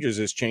of Changes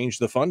is change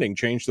the funding,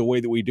 change the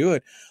way that we do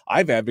it.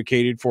 I've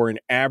advocated for an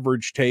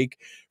average take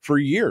for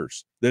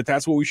years.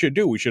 That's what we should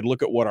do. We should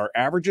look at what our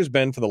average has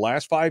been for the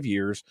last 5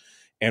 years,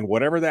 and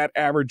whatever that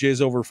average is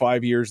over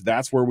 5 years,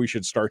 that's where we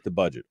should start the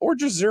budget, or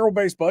just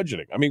zero-based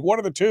budgeting. I mean, one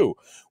of the two.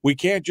 We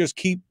can't just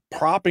keep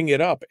propping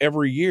it up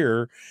every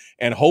year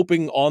and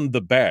hoping on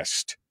the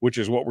best, which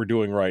is what we're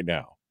doing right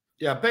now.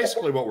 Yeah,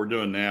 basically what we're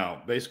doing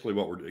now,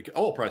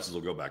 oil prices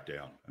will go back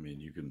down. I mean,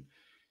 you can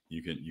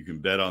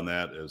bet on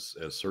that as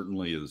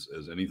certainly as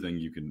anything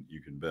you can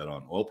bet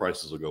on. Oil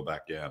prices will go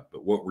back down.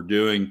 But what we're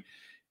doing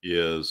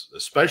is,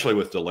 especially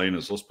with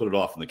Delena's, let's put it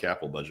off in the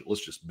capital budget.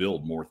 Let's just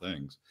build more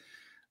things.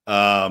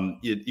 We're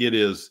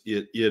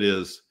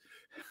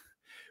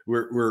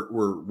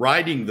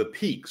riding the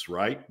peaks,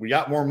 right? We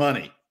got more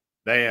money.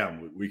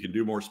 Bam, we can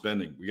do more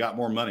spending. We got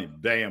more money.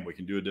 Bam, we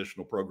can do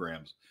additional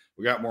programs.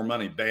 We got more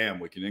money. Bam,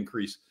 we can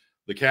increase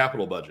the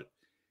capital budget.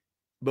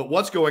 But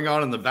what's going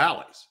on in the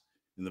valleys?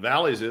 In the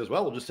valleys is,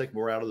 well, we'll just take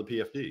more out of the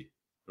PFD,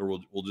 or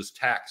we'll just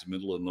tax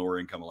middle and lower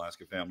income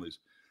Alaska families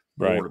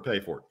more to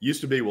pay for it.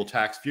 Used to be we'll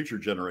tax future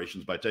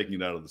generations by taking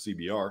it out of the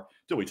CBR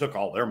until we took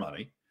all their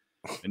money,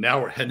 and now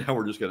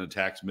we're just going to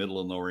tax middle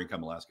and lower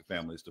income Alaska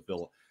families to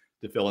fill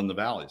in the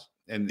valleys,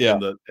 and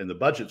the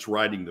budget's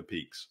riding the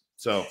peaks.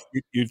 So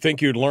you'd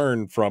think you'd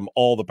learn from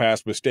all the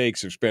past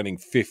mistakes of spending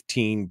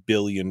 $15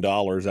 billion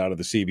out of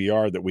the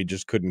CBR that we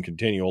just couldn't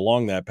continue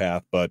along that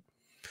path, but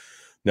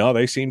no,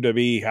 they seem to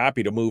be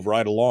happy to move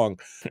right along.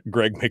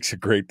 Greg makes a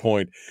great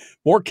point.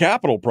 More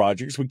capital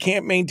projects. We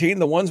can't maintain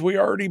the ones we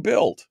already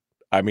built.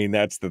 I mean,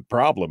 that's the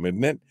problem,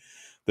 isn't it?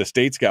 The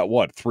state's got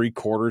what,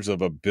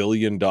 $750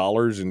 million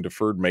in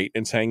deferred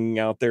maintenance hanging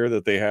out there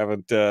that they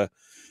haven't, that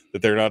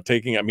they're not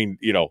taking. I mean,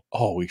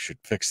 we should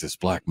fix this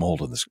black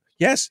mold in this.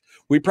 Yes,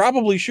 we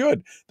probably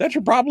should. That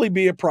should probably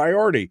be a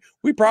priority.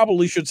 We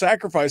probably should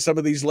sacrifice some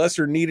of these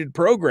lesser needed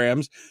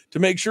programs to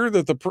make sure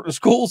that the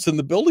schools and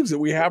the buildings that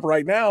we have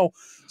right now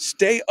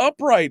stay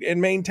upright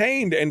and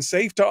maintained and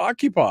safe to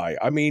occupy.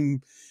 I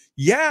mean,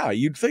 yeah,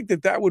 you'd think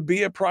that would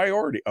be a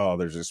priority. Oh,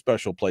 there's a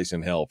special place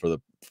in hell for the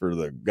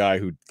guy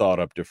who thought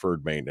up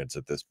deferred maintenance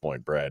at this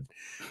point, Brad.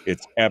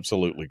 It's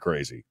absolutely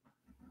crazy.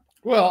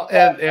 Well,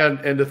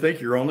 and to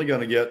think you're only going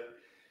to get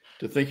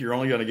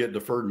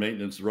deferred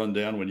maintenance run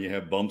down when you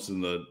have bumps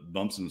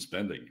in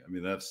spending. I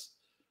mean, that's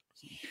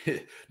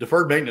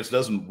deferred maintenance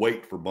doesn't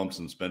wait for bumps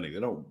in spending.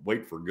 They don't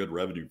wait for good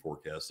revenue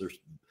forecasts. They're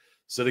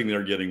sitting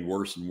there getting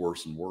worse and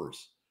worse and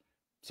worse.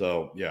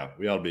 So yeah,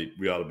 we ought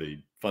to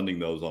be funding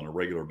those on a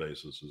regular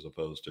basis as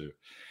opposed to,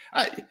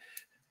 I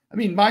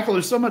mean, Michael,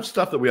 there's so much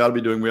stuff that we ought to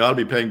be doing. We ought to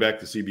be paying back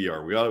the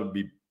CBR. We ought to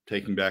be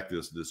taking back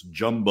this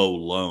jumbo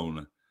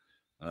loan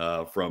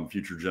from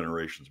future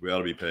generations. We ought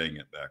to be paying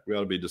it back. We ought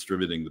to be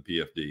distributing the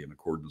PFD in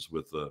accordance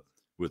with the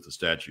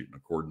statute, in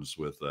accordance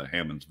with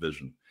Hammond's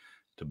vision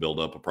to build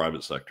up a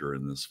private sector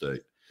in this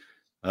state.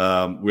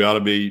 We ought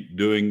to be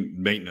doing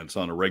maintenance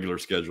on a regular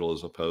schedule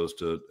as opposed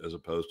to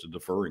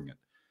deferring it.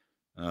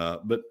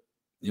 But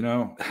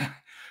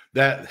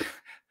that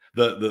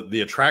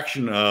the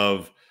attraction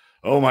of,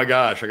 oh my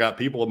gosh, I got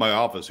people in my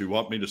office who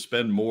want me to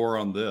spend more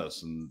on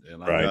this, and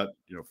I got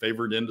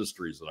favored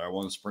industries that I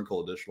want to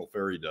sprinkle additional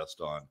fairy dust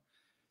on.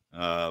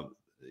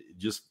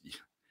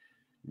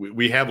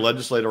 We have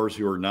legislators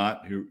who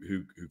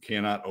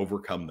cannot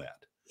overcome that.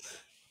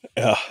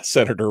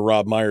 Senator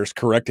Rob Myers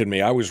corrected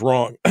me. I was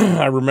wrong.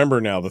 I remember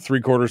now. The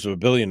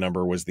 $750 million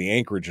number was the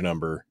Anchorage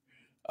number.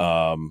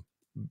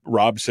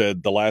 Rob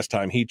said the last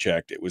time he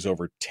checked, it was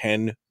over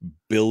 $10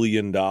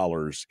 billion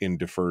in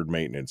deferred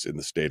maintenance in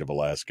the state of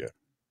Alaska.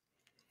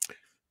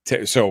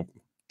 So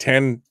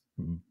 10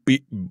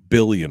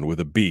 billion with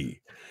a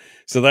B.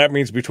 So that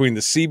means between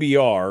the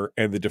CBR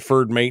and the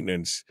deferred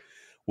maintenance,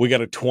 we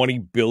got a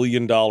 $20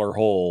 billion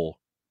hole,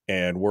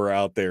 and we're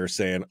out there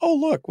saying, oh,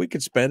 look, we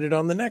could spend it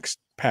on the next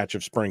patch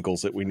of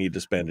sprinkles that we need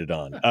to spend it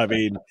on. I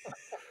mean,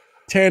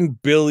 $10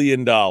 billion.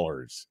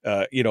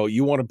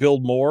 You want to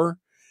build more,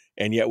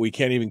 and yet we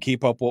can't even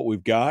keep up what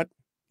we've got.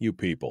 You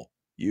people.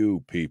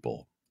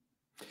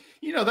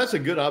 That's a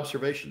good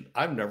observation.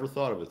 I've never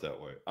thought of it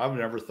that way. I've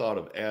never thought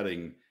of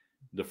adding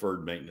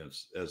deferred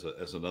maintenance as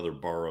another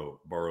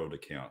borrowed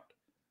account.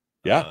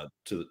 To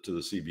the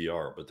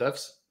CBR, but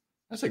that's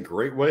a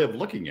great way of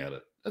looking at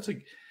it. That's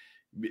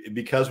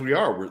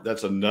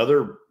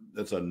another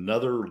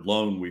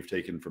loan we've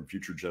taken from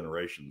future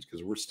generations,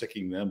 because we're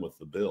sticking them with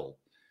the bill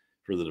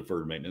for the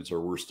deferred maintenance,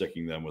 or we're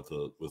sticking them with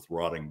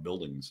rotting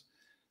buildings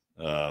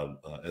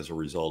as a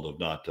result of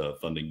not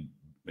funding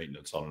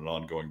maintenance on an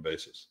ongoing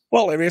basis.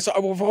 Well, I mean,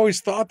 I've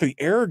always thought the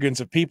arrogance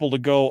of people to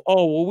go,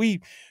 oh, well, we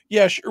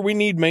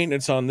need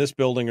maintenance on this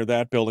building or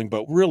that building,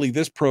 but really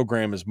this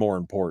program is more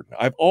important.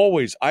 I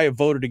have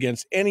voted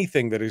against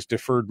anything that is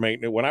deferred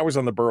maintenance. When I was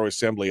on the borough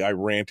assembly, I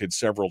ranted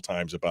several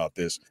times about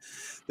this.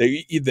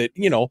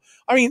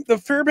 The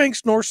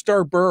Fairbanks North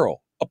Star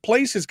Borough, a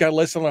place that's got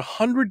less than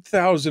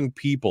 100,000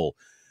 people,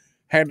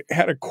 had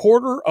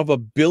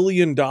 $250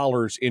 million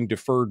in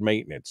deferred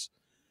maintenance.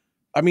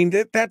 I mean,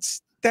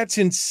 that's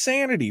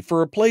insanity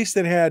for a place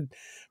that had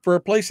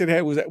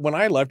when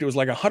I left, it was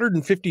like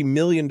 $150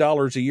 million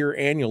a year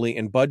annually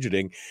in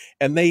budgeting.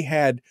 And they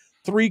had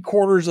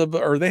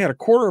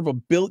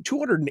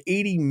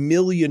 $280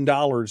 million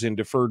in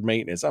deferred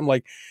maintenance. I'm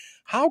like,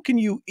 how can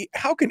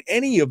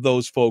any of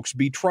those folks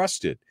be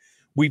trusted?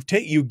 We've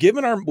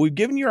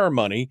given you our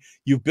money.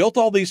 You've built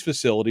all these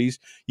facilities.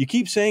 You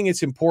keep saying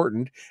it's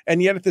important,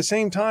 and yet at the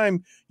same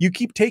time, you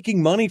keep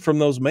taking money from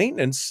those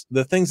maintenance,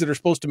 the things that are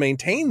supposed to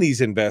maintain these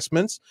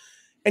investments,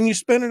 and you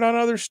spend it on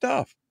other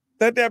stuff.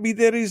 That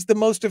is the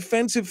most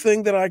offensive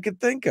thing that I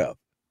could think of.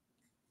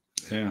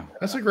 Yeah,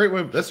 that's a great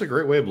way. That's a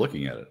great way of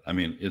looking at it. I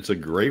mean, it's a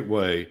great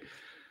way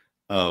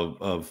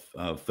of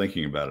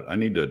thinking about it. I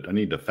need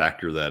to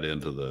factor that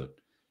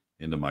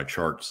into my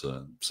charts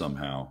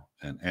somehow,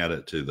 and add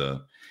it to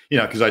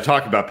because I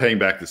talk about paying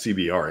back the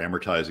CBR,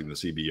 amortizing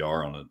the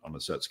CBR on a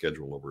set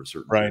schedule over a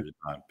certain period of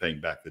time, paying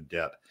back the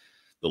debt,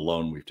 the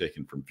loan we've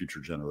taken from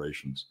future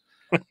generations.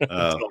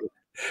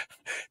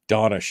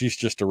 Donna, she's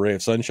just a ray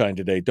of sunshine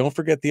today. Don't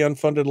forget the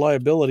unfunded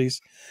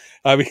liabilities.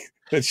 I mean,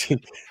 that's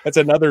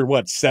another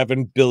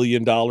 $7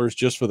 billion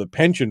just for the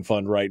pension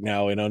fund right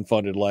now in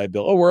unfunded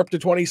liability. Oh, we're up to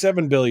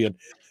 27 billion.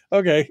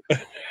 Okay.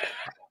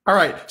 All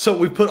right. So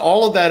we put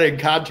all of that in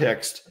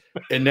context,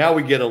 and now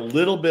we get a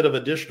little bit of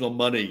additional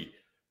money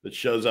that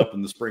shows up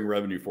in the spring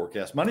revenue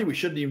forecast. Money we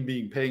shouldn't even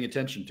be paying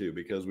attention to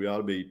because we ought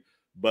to be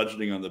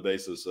budgeting on the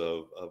basis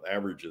of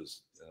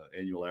averages,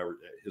 annual average,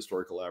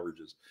 historical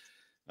averages.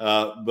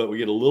 But we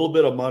get a little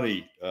bit of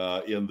money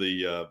in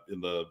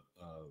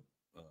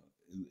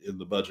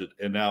the budget,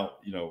 and now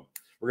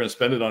we're going to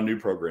spend it on new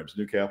programs,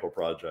 new capital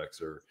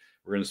projects, or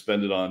we're going to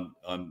spend it on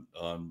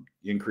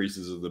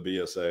increases of the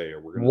BSA,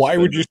 or we're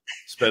going to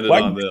spend it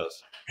on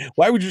this.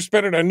 Why would you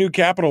spend it on new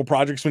capital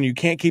projects when you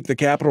can't keep the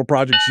capital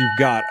projects you've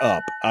got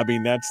up? I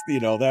mean, that's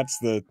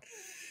the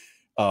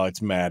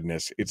it's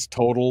madness. It's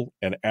total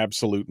and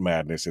absolute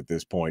madness at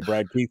this point.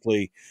 Brad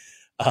Keithley,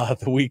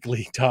 the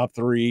weekly top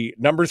three.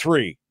 Number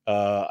three.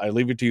 I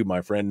leave it to you,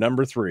 my friend.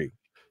 Number three.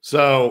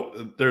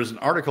 So there's an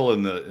article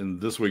in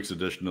this week's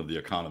edition of The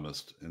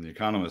Economist, and The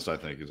Economist, I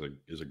think,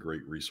 is a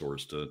great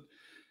resource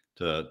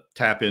to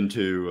tap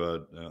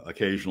into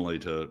occasionally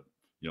to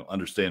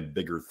understand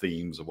bigger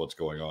themes of what's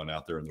going on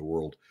out there in the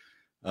world.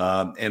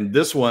 And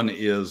this one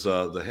is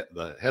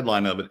the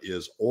headline of it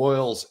is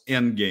 "Oil's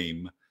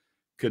Endgame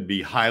Could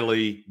Be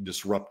Highly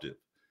Disruptive.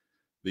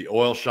 The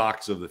oil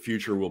shocks of the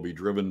future will be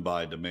driven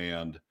by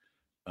demand,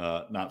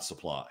 not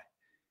supply."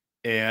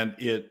 And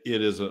it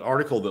is an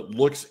article that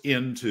looks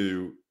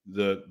into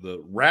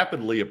the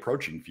rapidly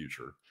approaching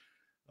future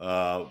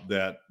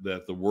that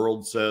the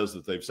world says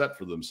that they've set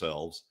for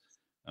themselves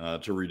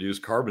to reduce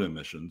carbon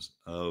emissions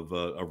of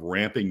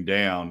ramping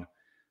down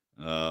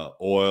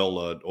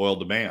oil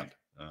demand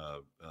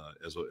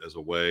as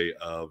a way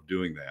of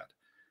doing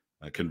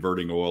that,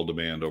 converting oil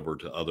demand over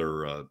to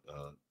other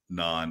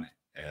non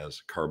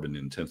as carbon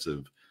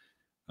intensive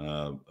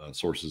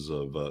sources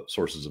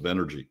of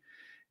energy.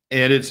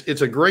 And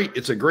it's a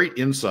great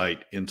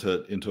insight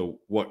into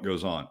what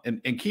goes on.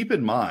 And keep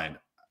in mind,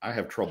 I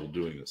have trouble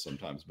doing this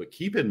sometimes, but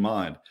keep in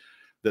mind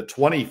that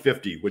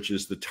 2050, which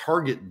is the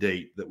target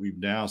date that we've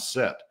now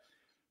set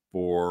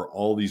for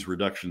all these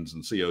reductions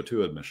in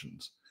CO2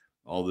 emissions,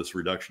 all this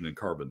reduction in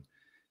carbon,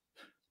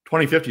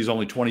 2050 is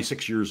only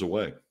 26 years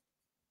away.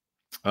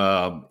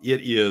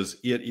 It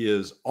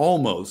is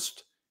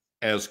almost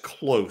as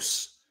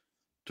close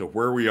to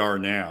where we are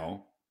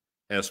now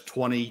as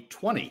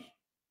 2020.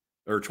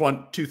 Or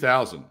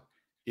 2000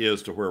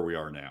 is to where we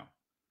are now.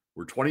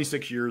 We're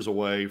 26 years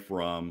away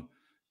from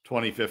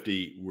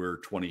 2050. We're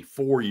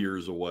 24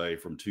 years away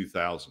from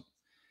 2000.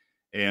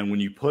 And when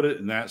you put it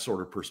in that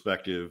sort of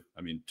perspective,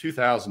 I mean,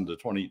 2000 to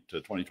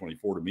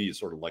 2024 to me is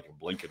sort of like a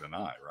blink of an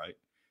eye, right?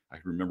 I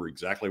can remember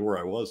exactly where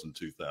I was in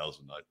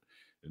 2000.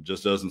 It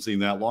just doesn't seem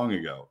that long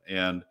ago.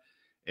 And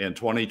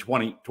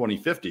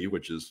 2050,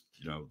 which is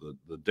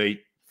the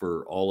date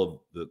for all of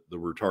that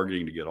we're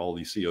targeting to get all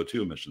these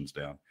CO2 emissions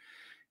down,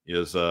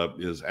 is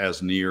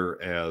as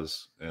near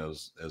as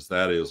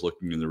that is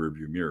looking in the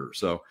rearview mirror.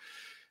 So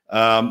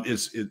I'm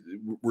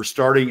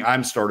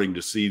starting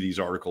to see these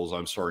articles.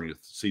 I'm starting to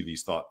see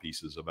these thought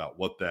pieces about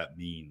what that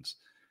means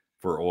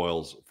for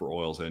oil's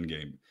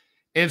endgame.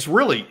 And it's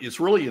really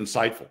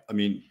insightful. I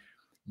mean,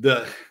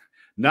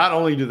 not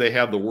only do they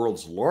have the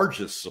world's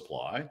largest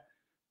supply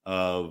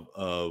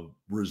of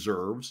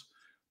reserves,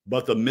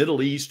 but the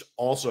Middle East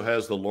also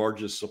has the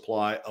largest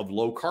supply of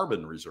low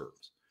carbon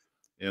reserves.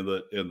 And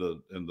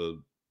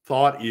the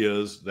thought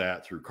is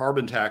that through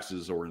carbon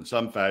taxes or in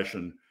some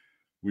fashion,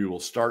 we will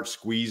start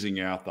squeezing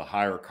out the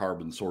higher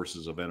carbon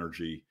sources of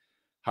energy,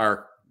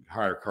 higher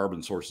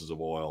carbon sources of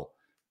oil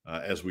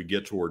as we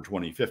get toward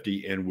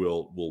 2050, and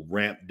we'll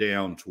ramp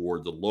down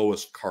toward the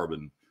lowest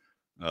carbon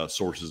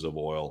sources of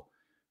oil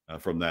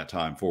from that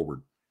time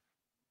forward.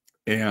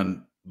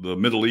 And the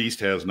Middle East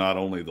has not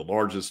only the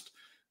largest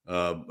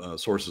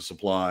source of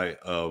supply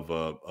of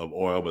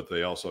oil, but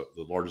they also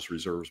the largest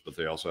reserves, but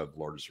they also have the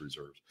largest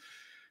reserves.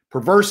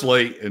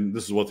 Perversely, and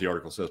this is what the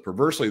article says,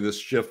 perversely, this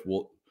shift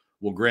will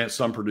grant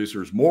some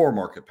producers more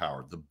market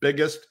power. The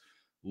biggest,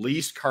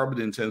 least carbon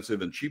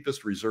intensive, and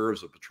cheapest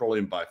reserves of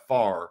petroleum by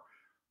far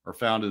are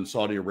found in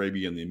Saudi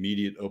Arabia and the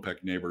immediate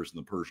OPEC neighbors in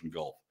the Persian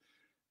Gulf.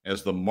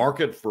 As the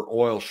market for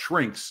oil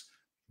shrinks,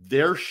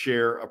 their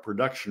share of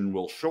production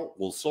will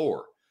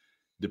soar.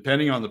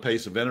 Depending on the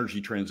pace of energy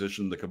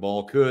transition, the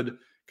cabal could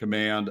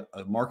command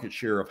a market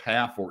share of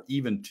half or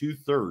even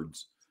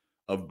 2/3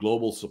 of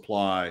global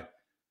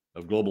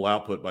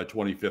output by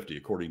 2050,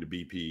 according to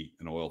BP,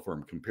 an oil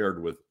firm,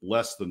 compared with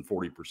less than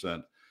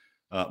 40%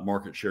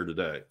 market share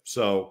today.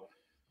 So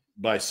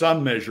by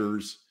some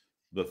measures,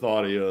 the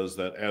thought is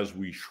that as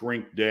we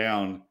shrink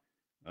down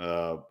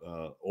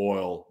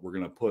oil, we're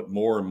going to put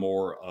more and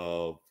more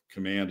of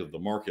command of the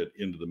market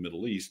into the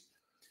Middle East,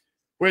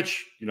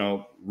 which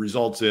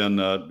results in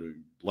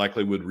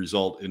likely would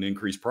result in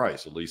increased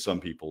price. At least some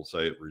people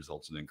say it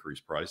results in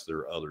increased price. There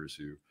are others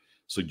who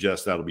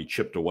suggest that'll be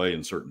chipped away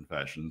in certain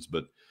fashions,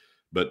 but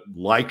but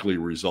likely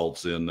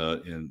results in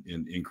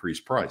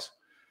increased price,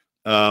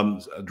 a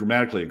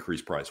dramatically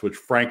increased price, which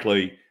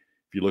frankly,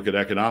 if you look at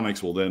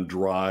economics, will then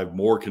drive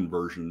more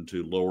conversion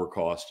to lower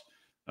cost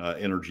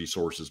energy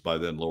sources, by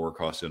then lower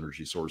cost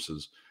energy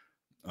sources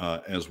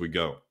as we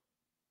go.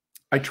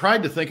 I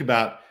tried to think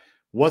about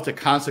what the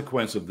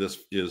consequence of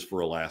this is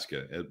for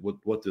Alaska, and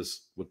what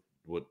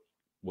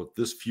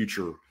this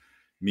future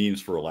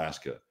means for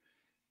Alaska.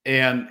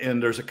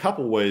 And there's a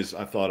couple ways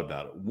I've thought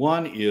about it.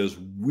 One is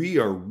we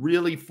are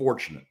really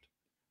fortunate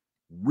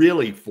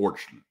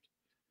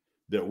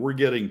that we're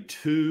getting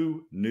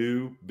two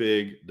new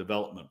big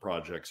development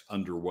projects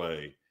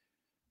underway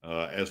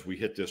as we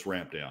hit this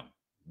ramp down.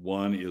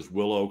 One is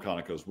Willow,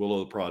 Conoco's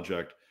Willow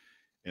project,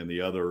 and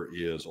the other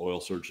is Oil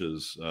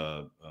Search's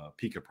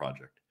Pikka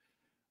project,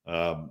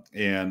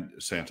 and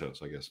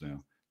Santos, I guess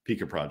now,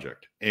 Pikka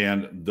project.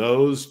 And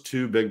those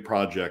two big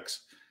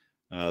projects,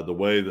 the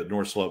way that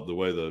North Slope, the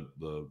way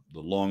the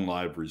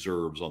long-lived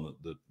reserves on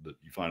that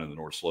you find in the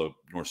North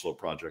Slope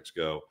projects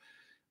go,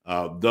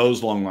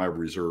 those long-lived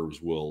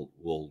reserves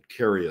will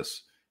carry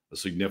us a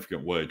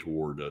significant way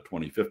toward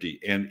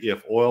 2050. And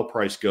if oil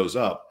price goes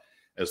up,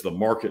 as the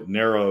market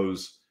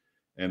narrows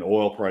and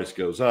oil price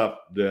goes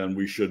up, then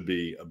we should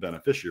be a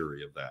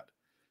beneficiary of that.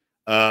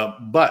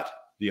 But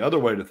the other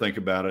way to think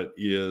about it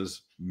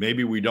is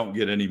maybe we don't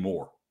get any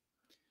more.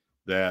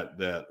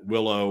 That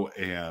Willow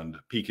and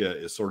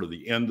Pikka is sort of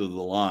the end of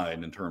the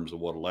line in terms of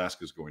what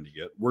Alaska is going to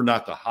get. We're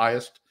not the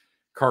highest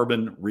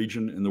carbon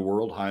region in the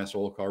world, highest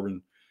oil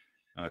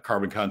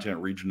carbon content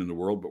region in the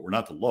world, but we're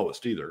not the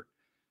lowest either.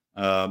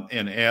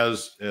 And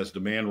as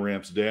demand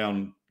ramps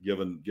down,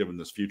 given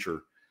this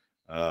future,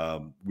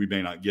 we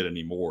may not get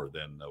any more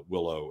than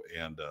Willow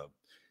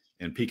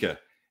and Pikka.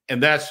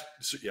 And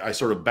I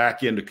sort of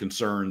back into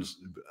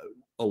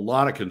a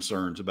lot of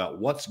concerns about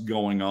what's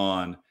going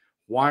on.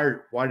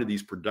 Why do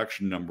these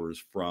production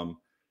numbers from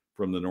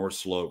the North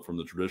Slope, from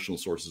the traditional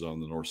sources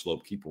on the North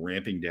Slope, keep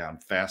ramping down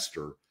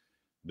faster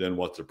than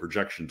what the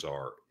projections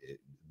are?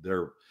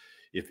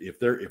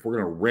 If we're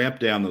going to ramp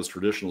down those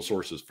traditional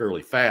sources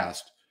fairly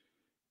fast,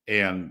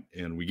 and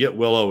we get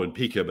Willow and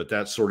Pikka, but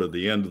that's sort of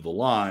the end of the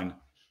line,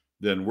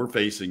 then we're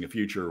facing a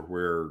future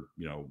where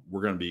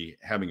we're going to be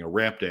having a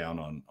ramp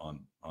down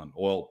on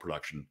oil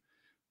production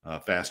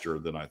faster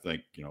than I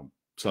think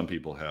some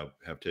people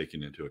have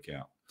taken into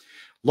account.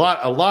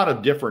 A lot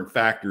of different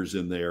factors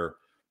in there,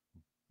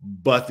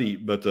 but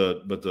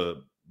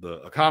the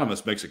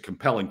economist makes a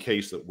compelling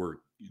case that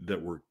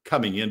we're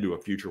coming into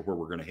a future where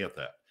we're going to hit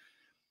that.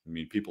 I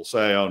mean, people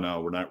say, "Oh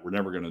no, we're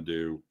never going to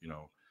do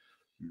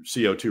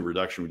CO2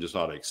 reduction. We just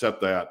ought to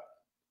accept that."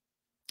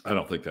 I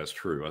don't think that's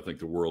true. I think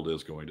the world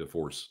is going to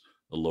force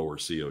a lower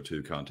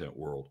CO2 content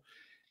world,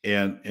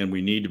 and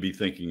we need to be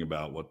thinking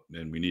about what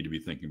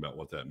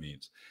that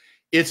means.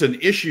 It's an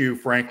issue,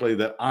 frankly,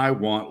 that I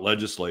want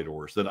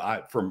legislators,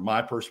 from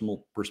my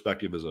personal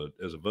perspective as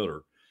a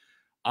voter,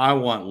 I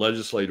want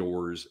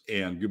legislators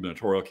and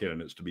gubernatorial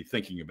candidates to be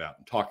thinking about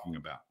and talking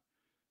about.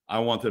 I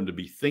want them to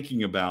be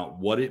thinking about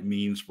what it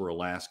means for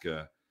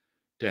Alaska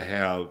to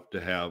have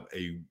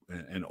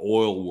an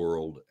oil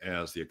world,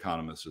 as the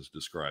economist is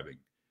describing,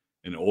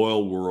 an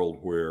oil world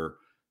where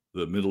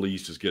the Middle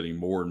East is getting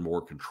more and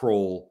more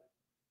control.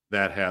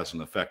 That has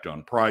an effect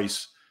on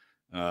price,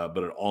 but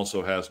it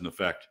also has an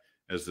effect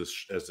as this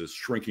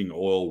shrinking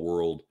oil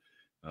world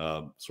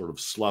sort of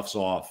sloughs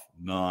off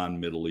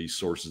non-Middle East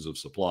sources of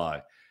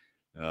supply.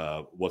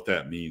 What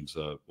that means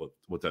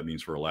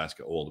for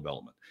Alaska oil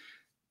development.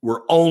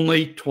 We're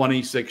only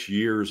 26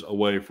 years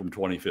away from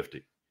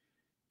 2050,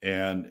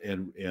 and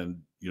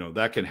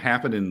that can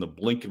happen in the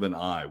blink of an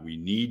eye. We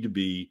need to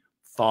be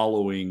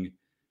following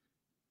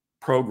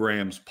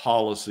programs,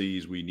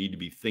 policies. We need to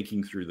be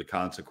thinking through the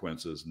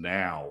consequences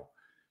now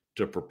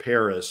to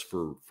prepare us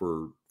for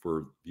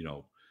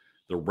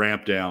the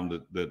ramp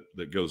down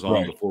that goes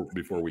on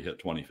before we hit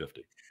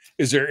 2050.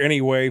 Is there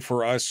any way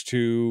for us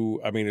to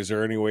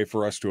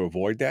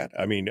avoid that?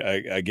 I mean,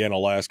 again,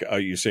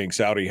 Alaska, you're saying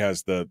Saudi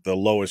has the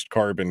lowest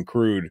carbon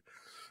crude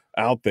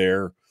out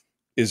there.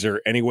 Is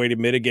there any way to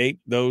mitigate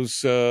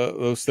those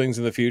things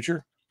in the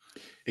future?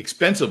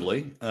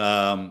 Expensively,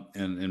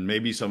 and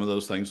maybe some of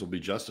those things will be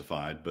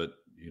justified, but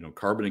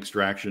carbon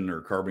extraction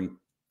or carbon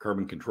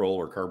control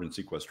or carbon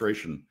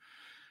sequestration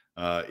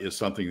is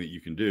something that you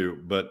can do.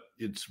 But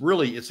it's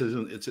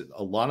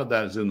a lot of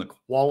that is in the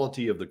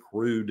quality of the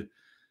crude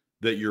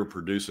that you're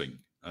producing,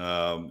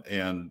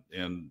 and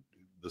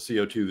the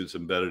CO2 that's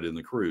embedded in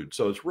the crude.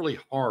 So it's really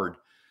hard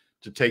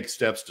to take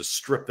steps to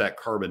strip that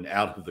carbon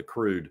out of the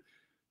crude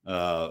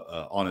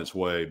on its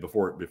way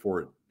before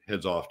it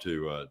heads off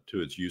to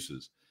its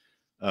uses.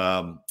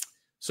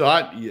 So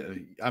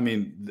I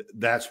mean,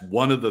 that's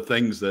one of the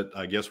things that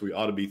I guess we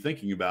ought to be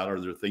thinking about. Are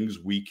there things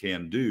we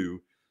can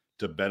do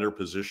to better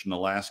position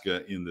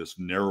Alaska in this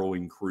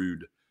narrowing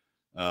crude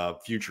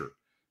future?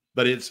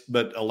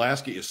 But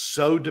Alaska is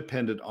so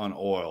dependent on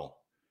oil,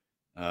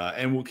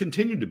 and will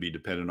continue to be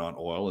dependent on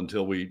oil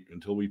until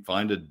we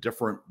find a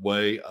different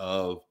way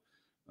of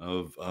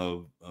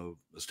of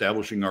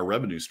establishing our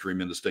revenue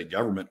stream in the state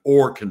government,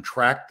 or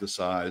contract the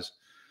size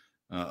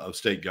of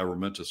state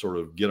government to sort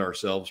of get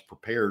ourselves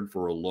prepared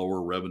for a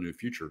lower revenue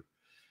future.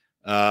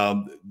 It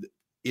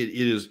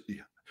is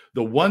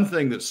the one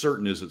thing that's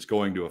certain is it's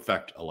going to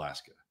affect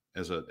Alaska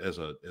as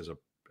a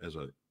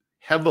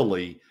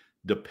heavily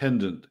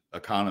dependent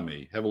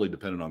economy, heavily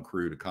dependent on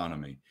crude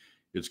economy.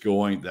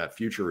 That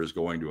future is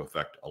going to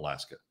affect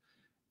Alaska,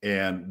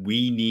 and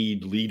we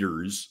need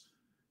leaders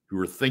who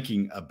are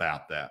thinking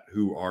about that,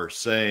 who are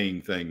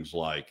saying things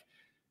like,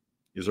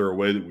 is there a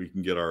way that we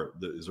can get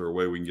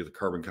the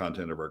carbon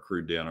content of our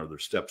crude down? Are there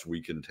steps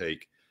we can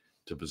take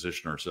to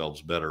position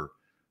ourselves better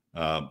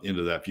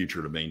into that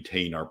future, to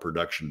maintain our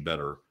production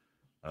better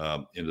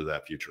into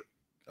that future?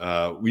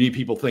 We need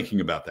people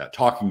thinking about that,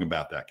 talking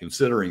about that,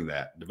 considering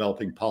that,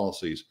 developing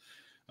policies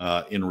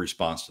in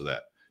response to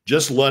that.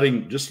 Just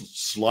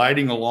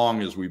sliding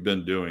along as we've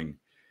been doing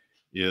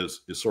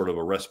is sort of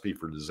a recipe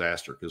for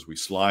disaster, because we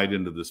slide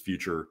into this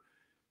future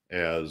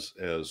as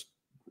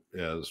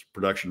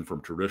production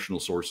from traditional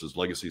sources,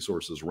 legacy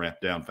sources, ramp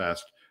down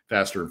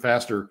faster and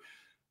faster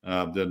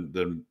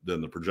than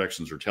the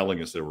projections are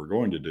telling us that we're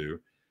going to do.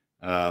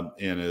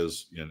 And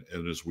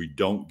as we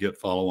don't get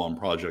follow-on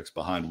projects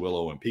behind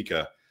Willow and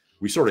Pika,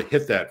 we sort of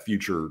hit that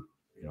future,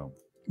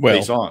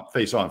 face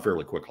on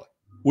fairly quickly.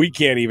 We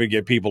can't even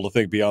get people to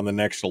think beyond the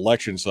next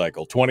election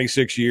cycle.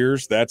 26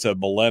 years, that's a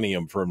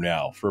millennium from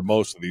now for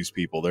most of these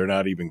people. They're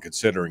not even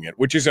considering it,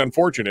 which is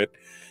unfortunate,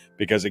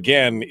 because,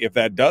 again, if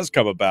that does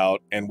come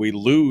about and we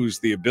lose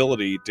the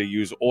ability to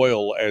use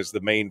oil as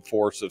the main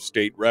force of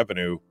state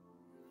revenue,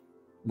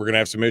 we're going to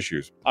have some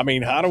issues. I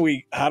mean, how do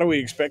we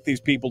expect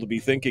these people to be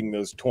thinking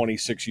those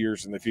 26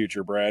 years in the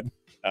future, Brad?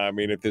 I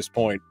mean, at this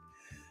point,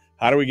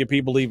 how do we get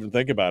people to even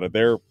think about it?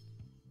 They're,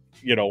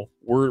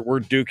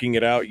 we're duking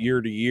it out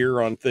year to year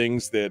on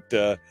things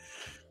that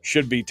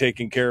should be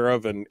taken care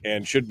of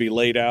and should be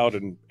laid out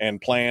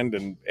and planned,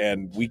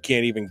 and we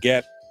can't even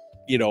get,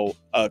 a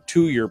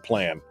 2-year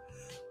plan,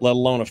 let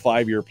alone a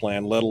 5-year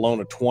plan, let alone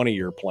a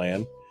 20-year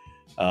plan.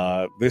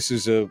 This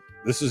is a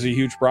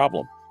huge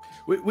problem.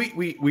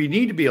 We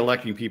need to be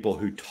electing people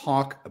who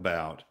talk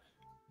about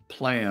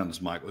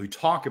plans, Michael, who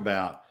talk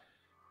about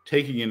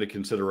taking into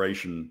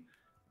consideration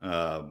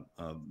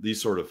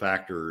these sort of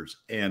factors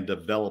and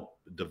develop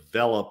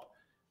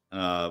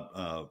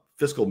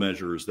fiscal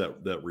measures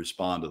that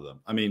respond to them.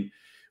 I mean,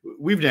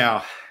 we've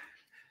now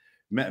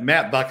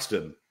Matt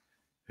Buxton,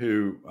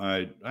 who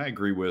I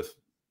agree with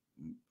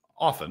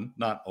often,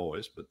 not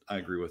always, but I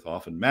agree with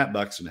often. Matt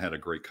Buxton had a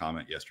great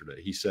comment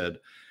yesterday. He said,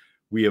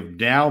 we have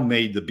now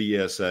made the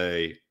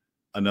BSA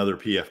another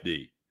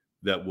PFD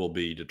that will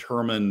be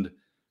determined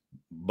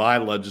by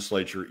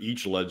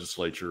each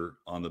legislature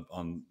on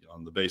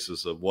the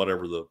basis of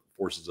whatever the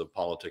forces of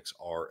politics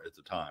are at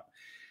the time.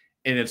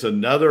 And it's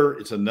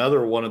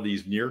another one of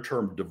these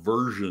near-term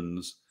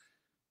diversions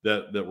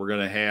that we're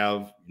going to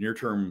have,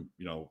 near-term,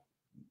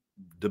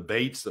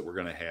 debates that we're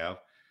going to have,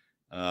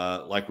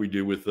 like we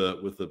do with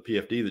the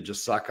PFD, that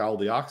just suck all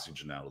the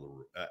oxygen out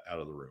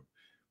of the room.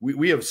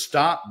 We have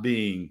stopped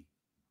being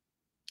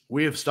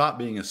a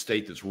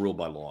state that's ruled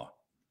by law.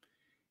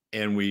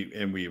 And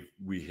we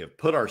have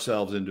put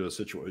ourselves into a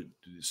situation.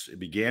 It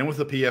began with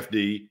the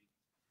PFD.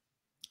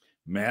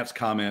 Matt's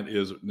comment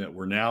is that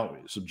we're now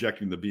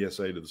subjecting the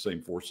BSA to the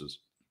same forces.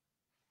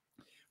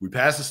 We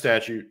pass a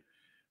statute.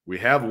 We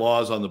have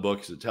laws on the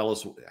books that tell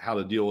us how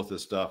to deal with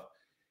this stuff,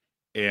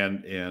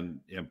 and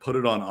put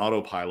it on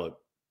autopilot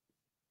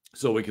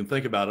so we can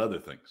think about other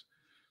things.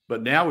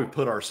 But now we've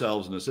put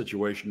ourselves in a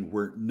situation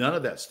where none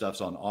of that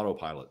stuff's on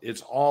autopilot.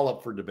 It's all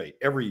up for debate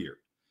every year.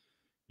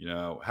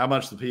 How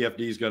much the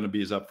PFD is going to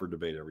be is up for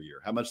debate every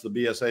year. How much the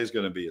BSA is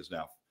going to be is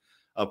now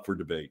up for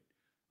debate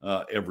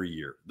every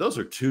year. Those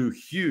are two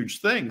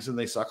huge things, and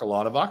they suck a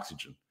lot of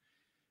oxygen.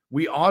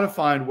 We ought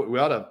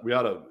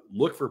to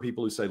look for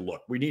people who say,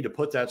 look, we need to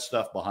put that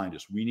stuff behind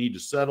us. We need to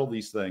settle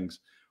these things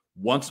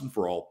once and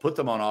for all, put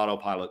them on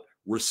autopilot,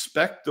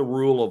 respect the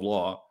rule of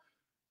law.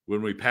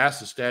 When we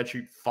pass a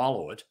statute,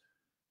 follow it,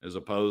 as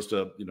opposed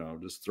to,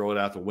 just throw it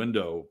out the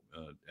window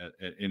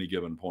at any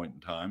given point in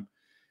time.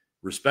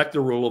 Respect the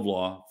rule of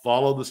law,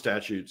 follow the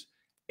statutes,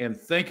 and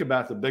think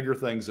about the bigger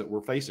things that we're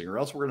facing, or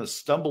else we're going to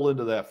stumble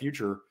into that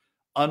future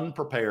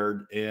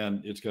unprepared,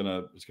 and it's going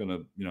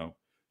to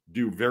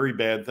do very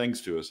bad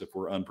things to us if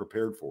we're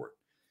unprepared for it.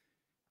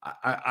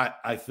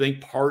 I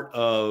think part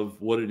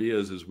of what it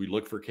is we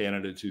look for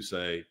candidates who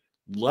say,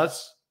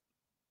 let's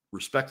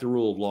respect the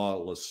rule of law,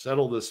 let's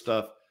settle this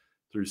stuff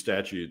through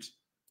statutes,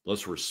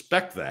 let's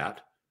respect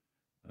that.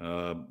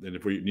 And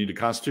if we need a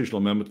constitutional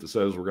amendment that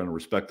says we're going to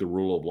respect the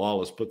rule of law,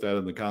 let's put that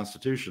in the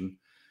Constitution,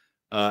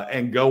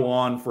 and go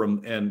on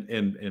from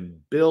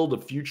and build a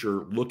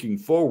future looking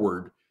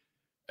forward,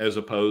 as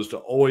opposed to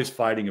always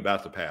fighting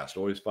about the past,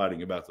 always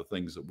fighting about the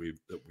things that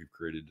we've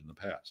created in the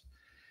past.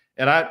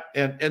 And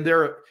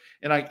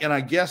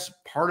I guess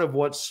part of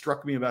what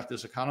struck me about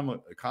this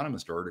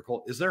Economist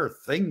article is there are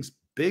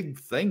big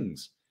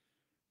things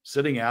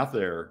sitting out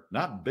there,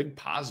 not big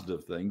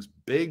positive things,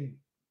 big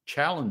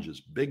challenges,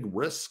 big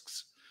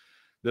risks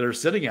that are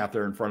sitting out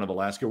there in front of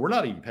Alaska we're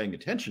not even paying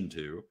attention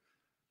to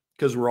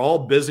because we're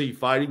all busy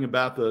fighting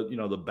about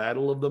the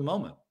battle of the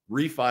moment,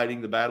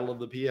 refighting the battle of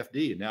the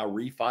PFD, and now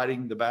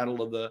refighting the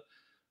battle of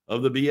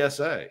the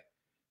BSA,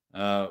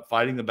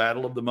 fighting the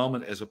battle of the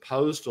moment as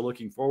opposed to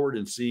looking forward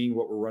and seeing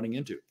what we're running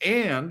into.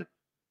 And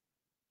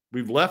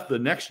we've left the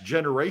next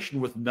generation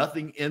with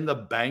nothing in the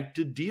bank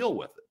to deal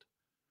with it.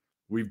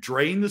 We've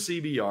drained the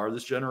CBR.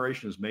 This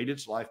generation has made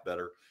its life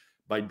better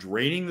by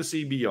draining the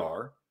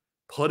CBR,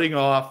 putting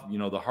off,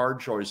 the hard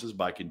choices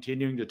by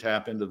continuing to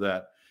tap into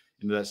that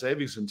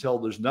savings until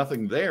there's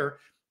nothing there.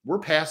 We're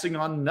passing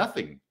on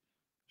nothing,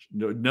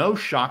 no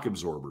shock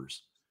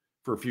absorbers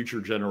for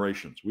future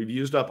generations. We've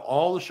used up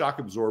all the shock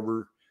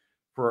absorber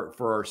for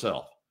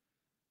ourselves.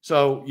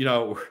 So,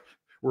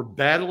 we're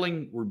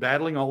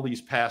battling all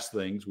these past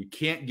things. We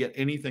can't get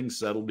anything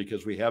settled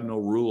because we have no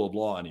rule of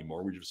law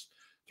anymore. We just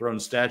thrown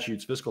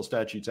fiscal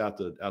statutes out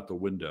the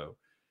window.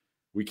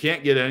 We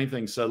can't get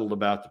anything settled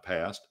about the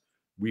past.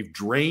 We've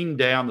drained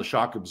down the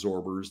shock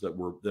absorbers that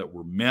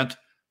were meant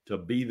to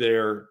be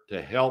there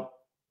to help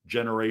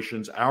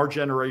generations. Our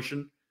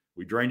generation,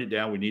 we drained it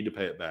down. We need to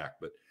pay it back,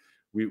 but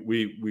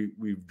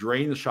we've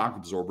drained the shock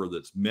absorber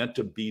that's meant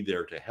to be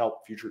there to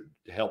help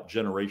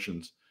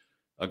generations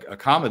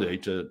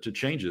accommodate to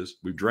changes.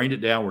 We've drained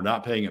it down. We're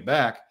not paying it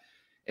back,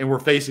 and we're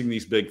facing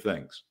these big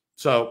things.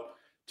 So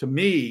to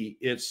me,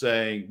 it's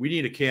saying we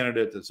need a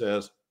candidate that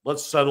says,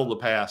 let's settle the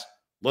past.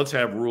 Let's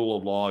have rule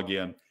of law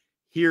again.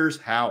 Here's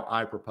how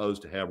I propose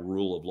to have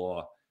rule of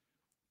law.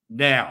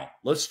 Now,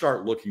 let's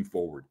start looking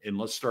forward, and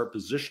let's start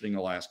positioning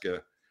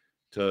Alaska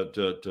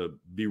to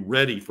be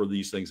ready for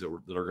these things that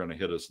are going to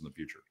hit us in the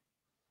future.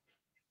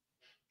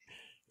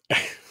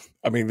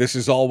 I mean, this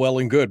is all well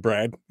and good,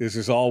 Brad. This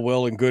is all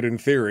well and good in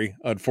theory.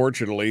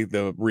 Unfortunately,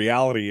 the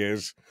reality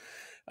is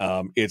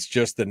it's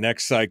just the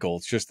next cycle.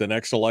 It's just the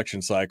next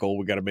election cycle.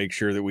 We got to make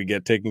sure that we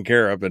get taken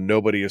care of, and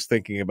nobody is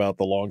thinking about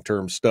the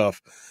long-term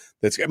stuff.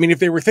 If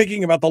they were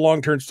thinking about the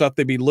long-term stuff,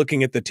 they'd be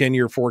looking at the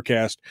 10-year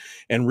forecast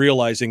and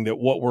realizing that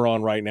what we're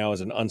on right now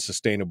is an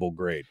unsustainable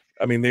grade.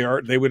 I mean,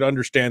 they would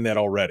understand that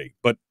already,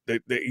 but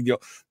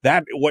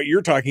that what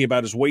you're talking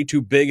about is way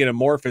too big and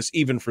amorphous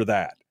even for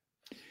that.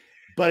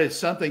 But it's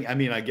something. I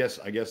mean, I guess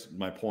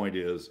my point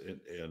is,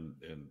 and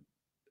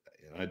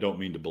I don't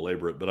mean to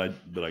belabor it, but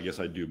I guess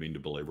I do mean to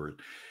belabor it.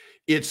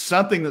 It's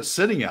something that's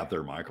sitting out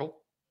there,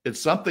 Michael.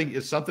 It's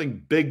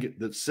something big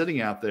that's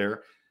sitting out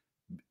there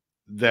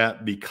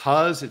that,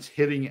 because it's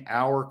hitting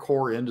our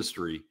core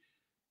industry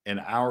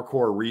and our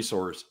core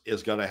resource,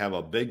 is going to have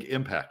a big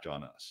impact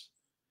on us.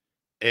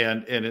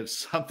 And it's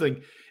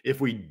something,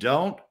 if we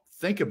don't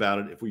think about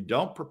it, if we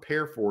don't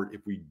prepare for it,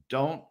 if we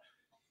don't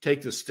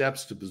take the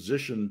steps to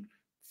position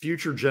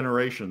future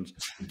generations,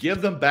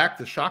 give them back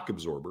the shock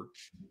absorber,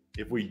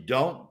 if we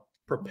don't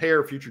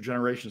prepare future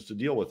generations to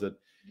deal with it,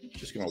 it's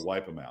just going to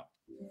wipe them out.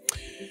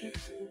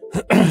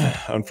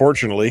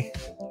 Unfortunately,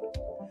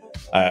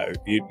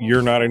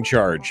 you're not in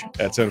charge.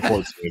 That's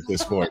unfortunate at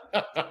this point.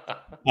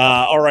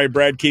 All right,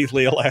 Brad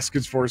Keithley,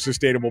 Alaskans for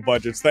Sustainable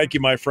Budgets. Thank you,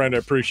 my friend. I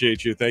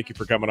appreciate you. Thank you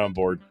for coming on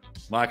board.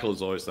 Michael,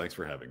 as always, thanks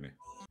for having me.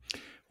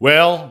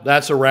 Well,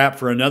 that's a wrap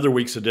for another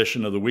week's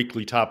edition of the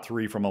weekly top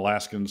 3 from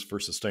Alaskans for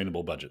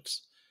Sustainable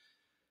Budgets.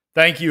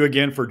 Thank you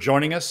again for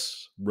joining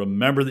us.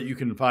 Remember that you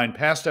can find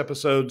past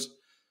episodes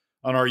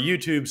on our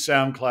YouTube,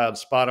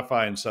 SoundCloud,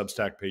 Spotify, and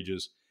Substack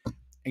pages,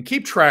 and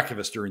keep track of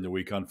us during the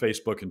week on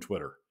Facebook and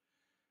Twitter.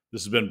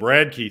 This has been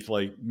Brad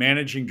Keithley,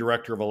 Managing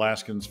Director of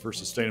Alaskans for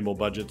Sustainable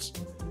Budgets.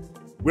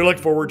 We look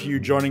forward to you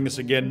joining us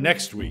again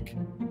next week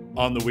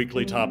on the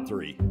Weekly Top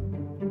 3.